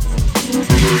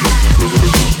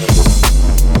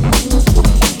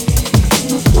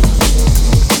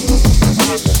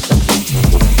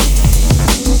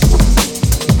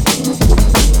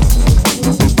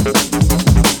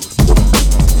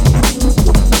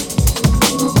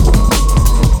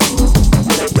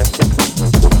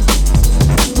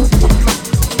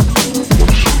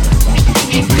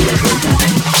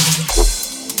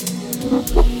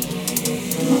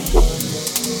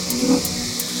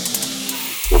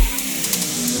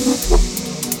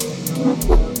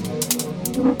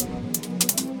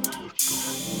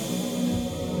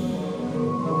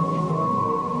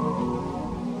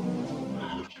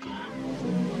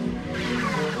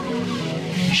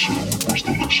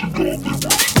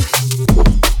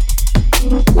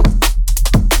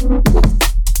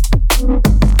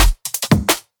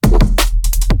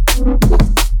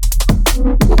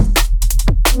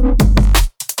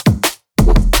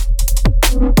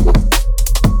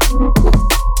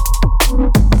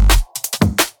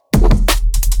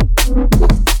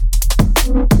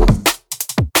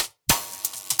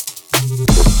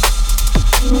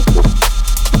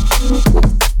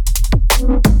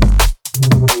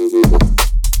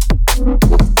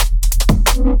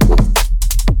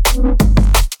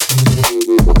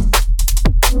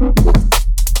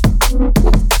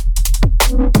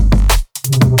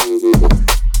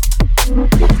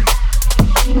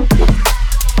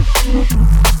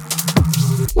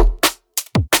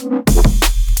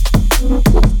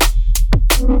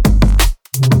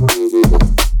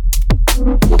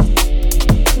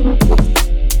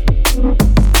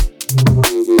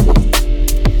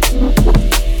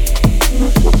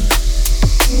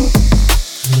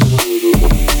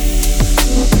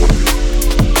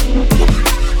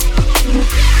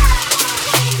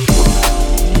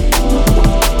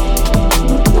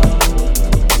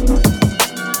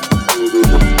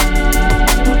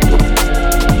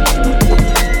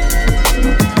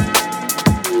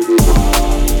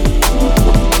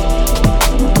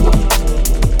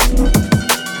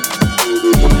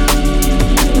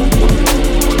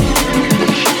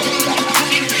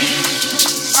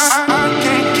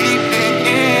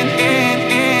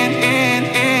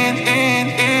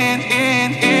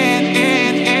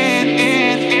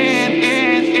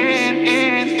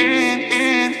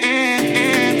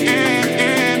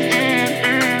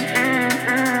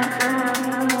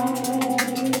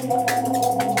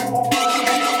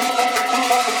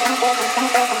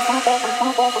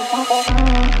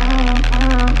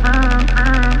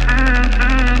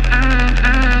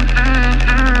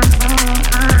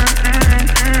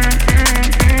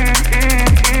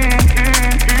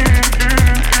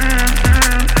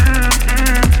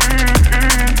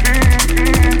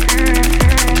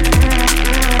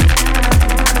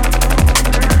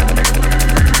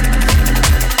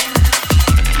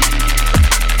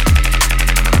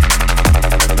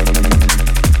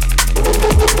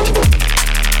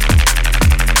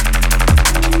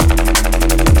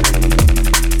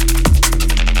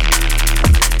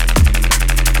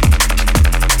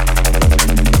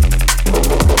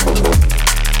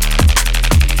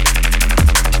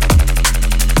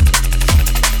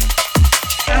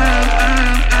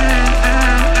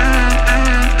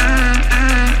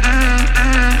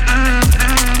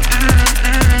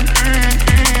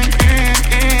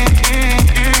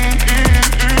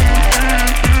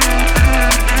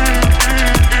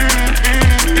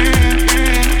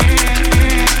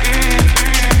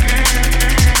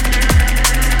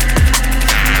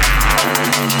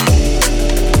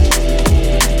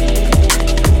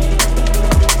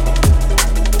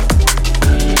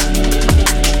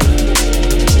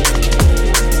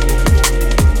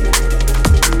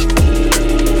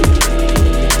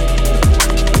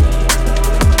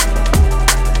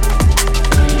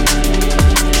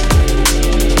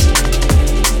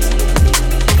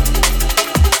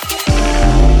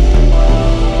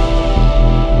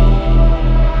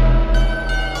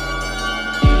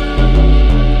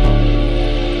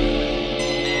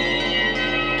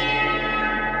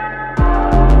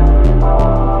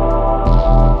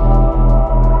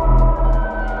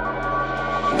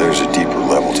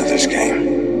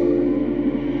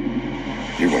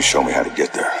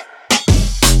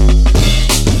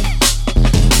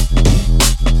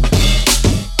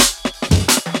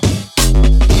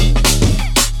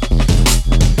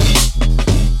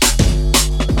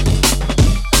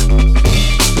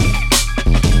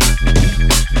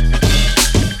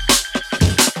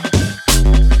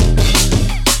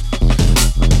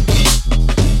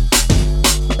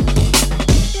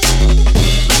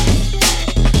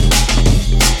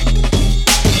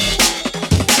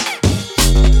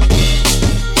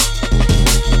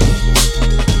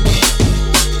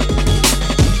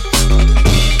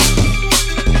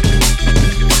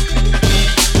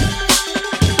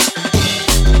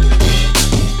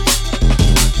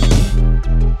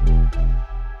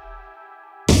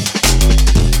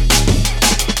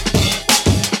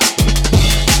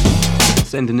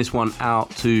 sending this one out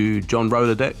to John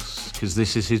Rolodex, because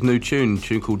this is his new tune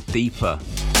called Deeper,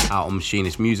 out on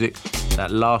Machinist Music. That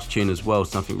last tune as well,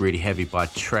 something really heavy by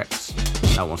Trex.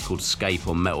 That one's called Scape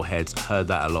on Metalheads. Heard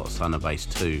that a lot, Son of Bass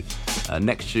too.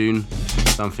 Next tune,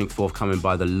 something forthcoming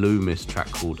by the Loomis, track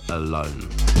called Alone.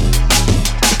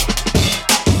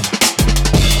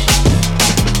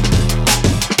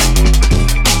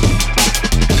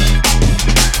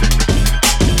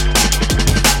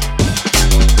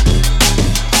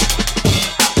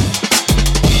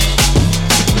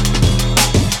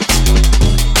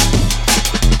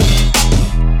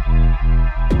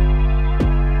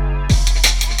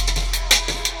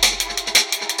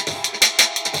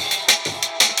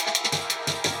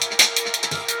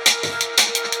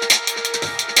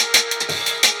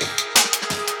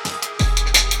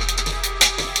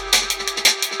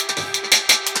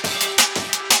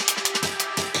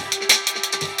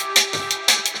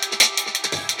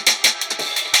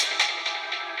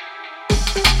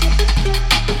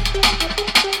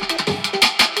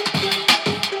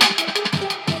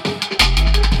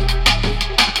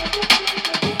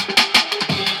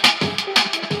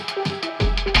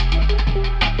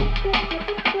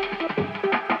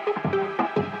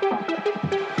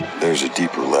 There's a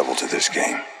deeper level to this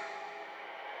game.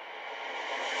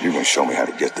 You're gonna show me how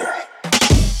to get there.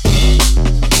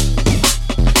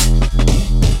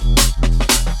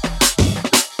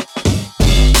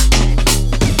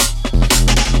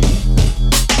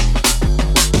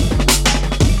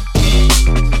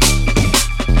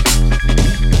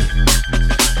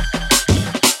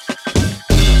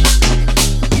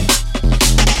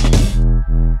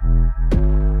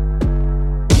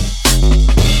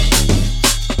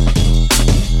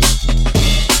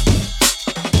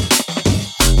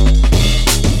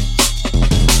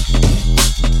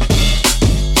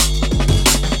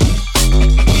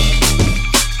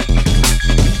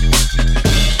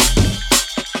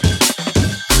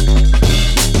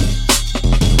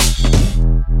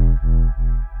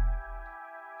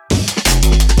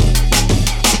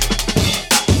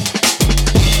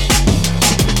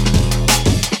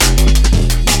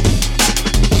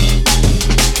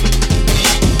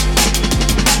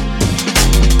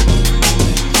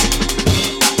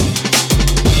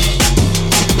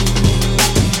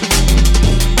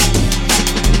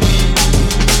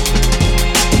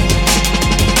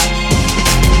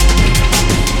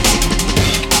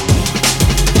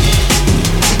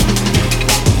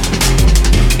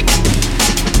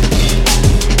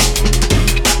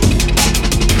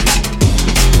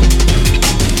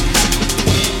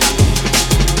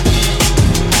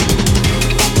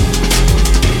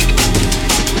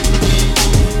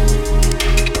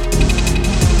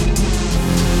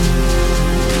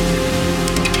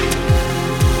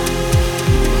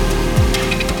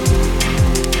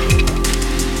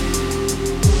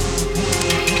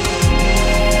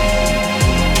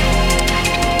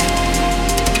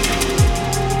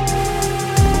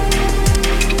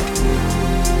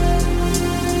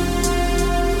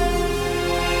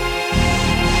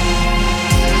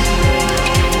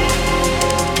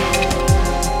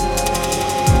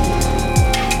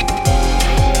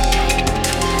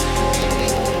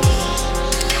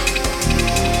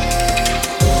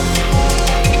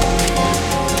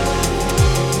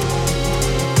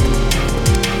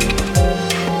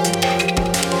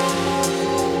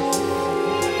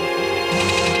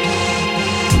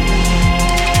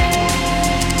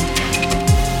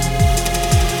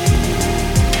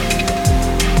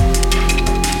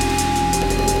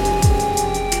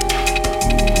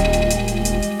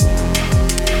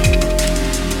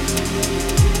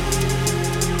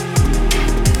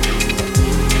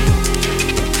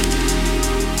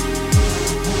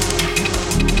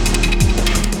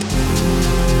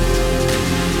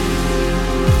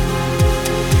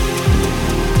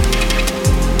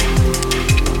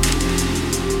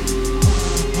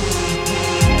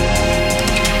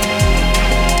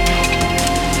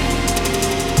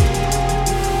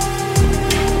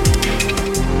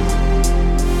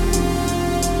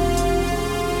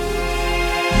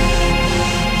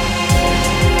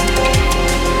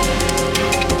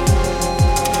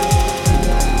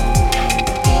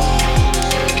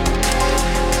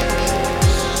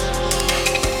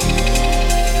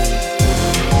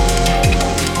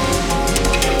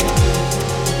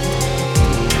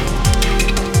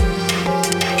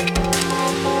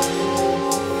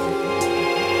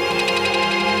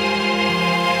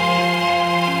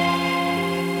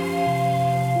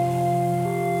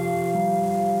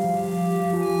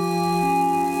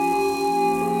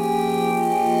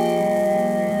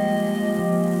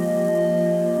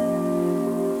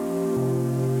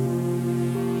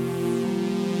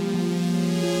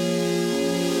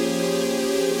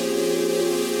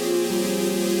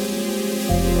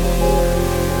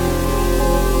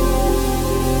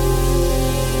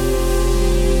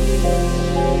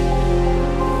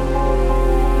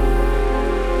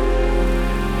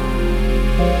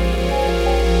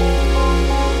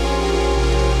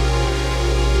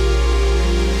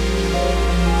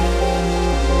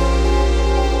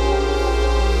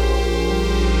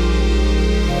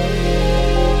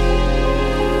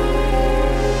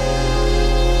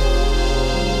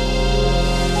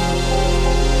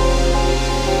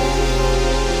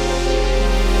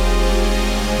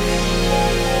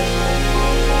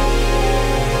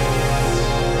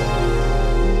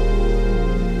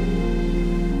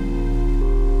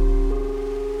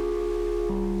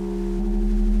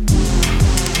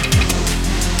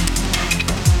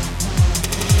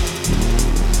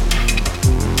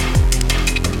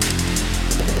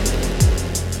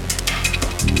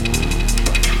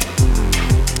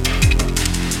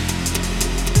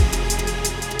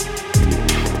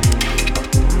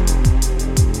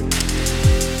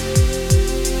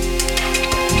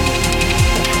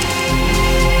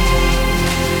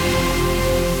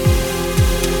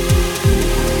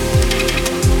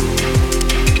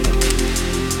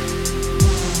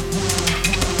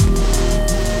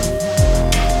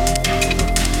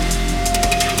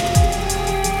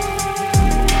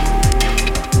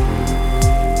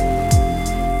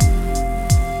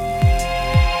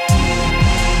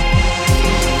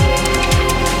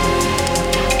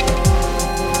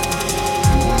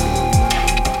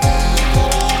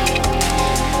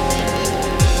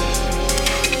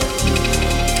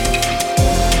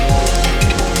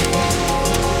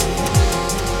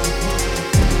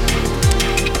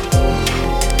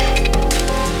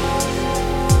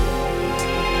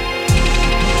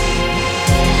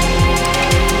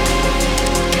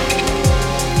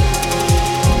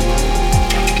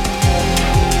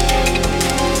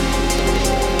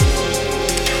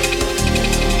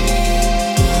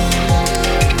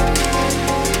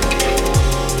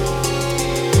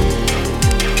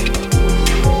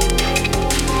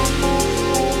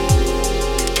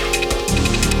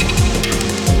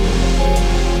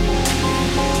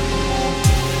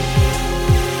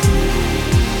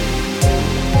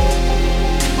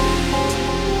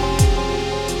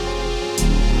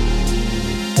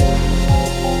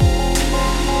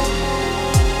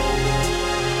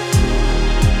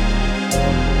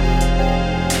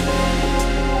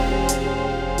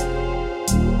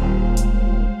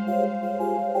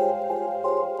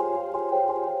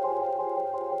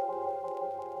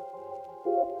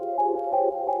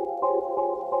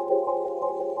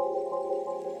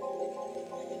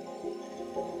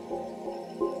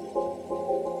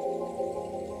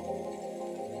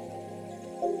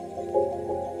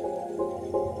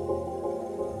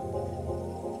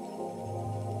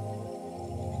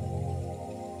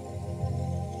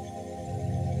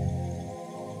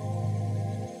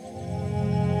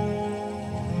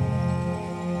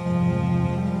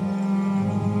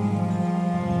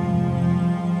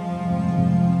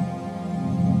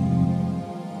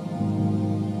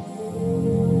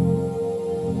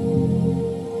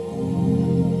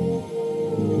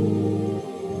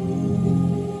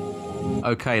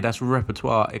 Okay, that's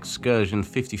Repertoire Excursion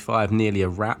 55, nearly a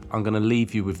wrap. I'm going to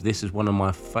leave you with this as one of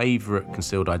my favourite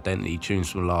Concealed Identity tunes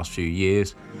from the last few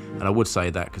years. And I would say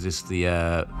that because it's the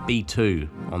B2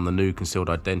 on the new Concealed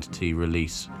Identity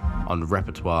release on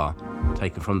Repertoire,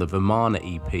 taken from the Vimana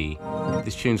EP.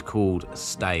 This tune's called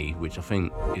Stay, which I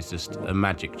think is just a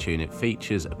magic tune. It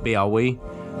features Biawi,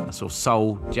 a sort of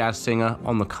soul jazz singer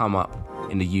on the come up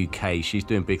in the UK. She's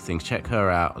doing big things. Check her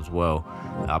out as well.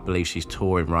 I believe she's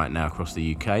touring right now across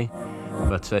the UK.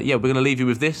 But yeah, we're going to leave you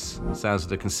with this. Sounds of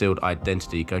the Concealed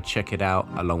Identity. Go check it out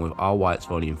along with R. White's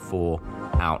Volume 4,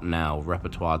 out now,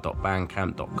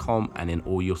 repertoire.bandcamp.com and in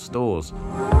all your stores.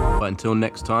 But until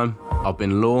next time, I've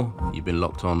been Law. You've been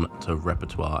locked on to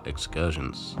Repertoire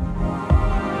Excursions.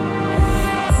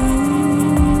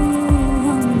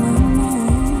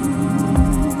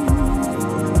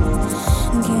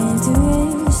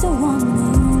 The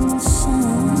warning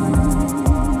signs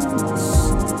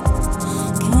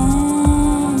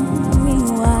can't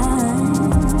rewind.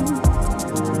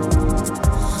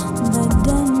 The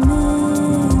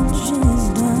damage is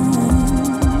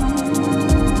done.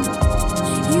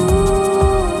 You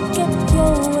kept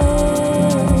your way.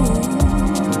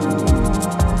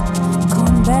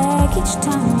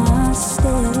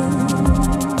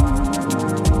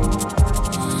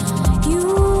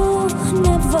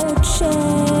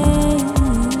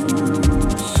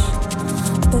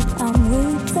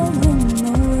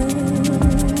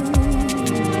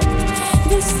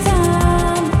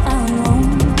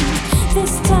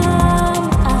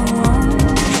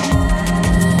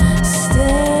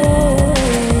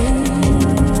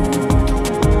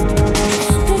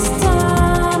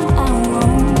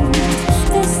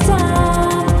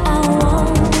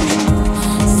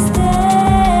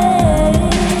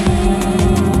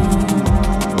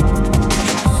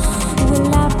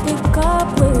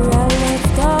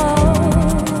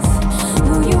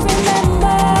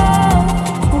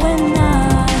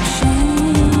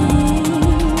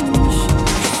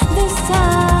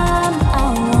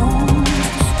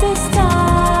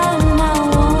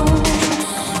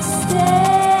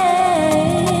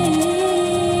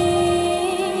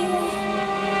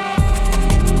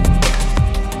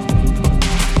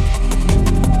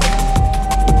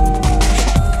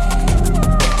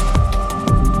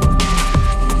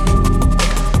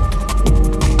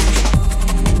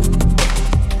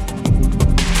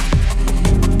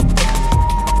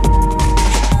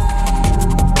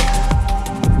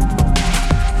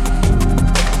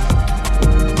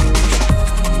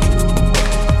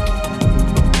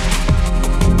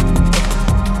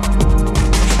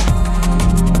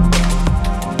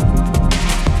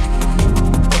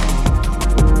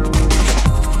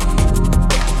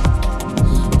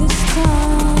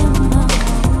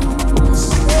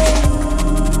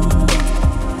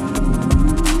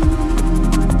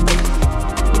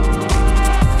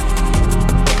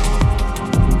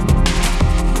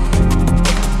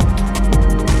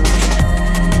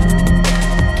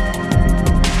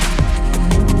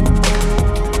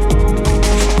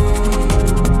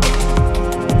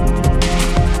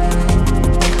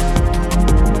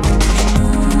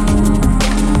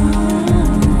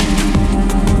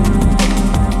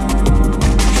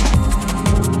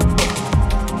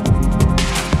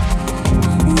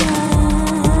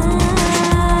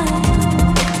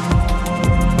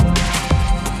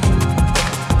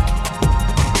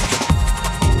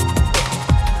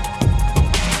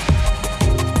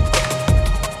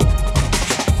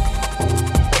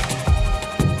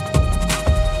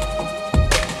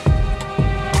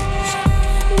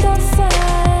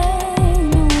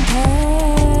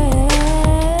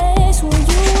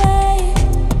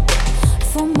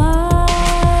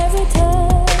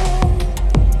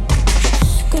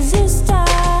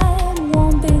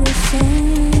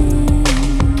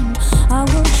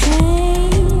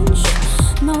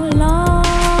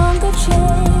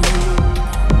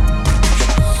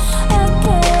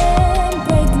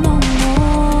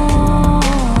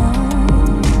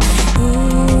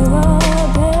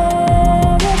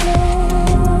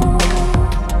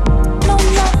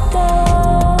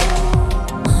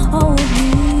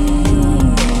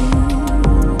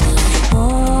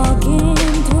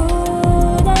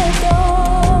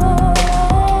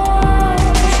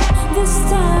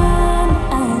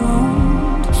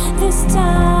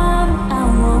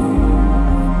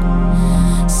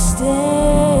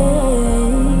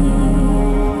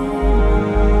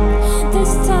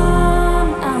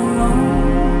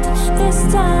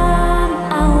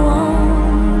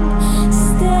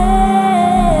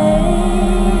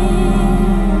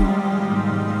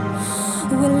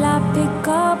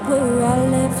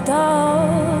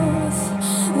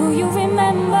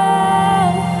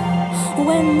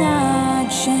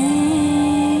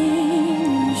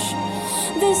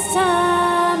 This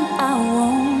time I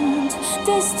won't.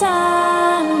 This time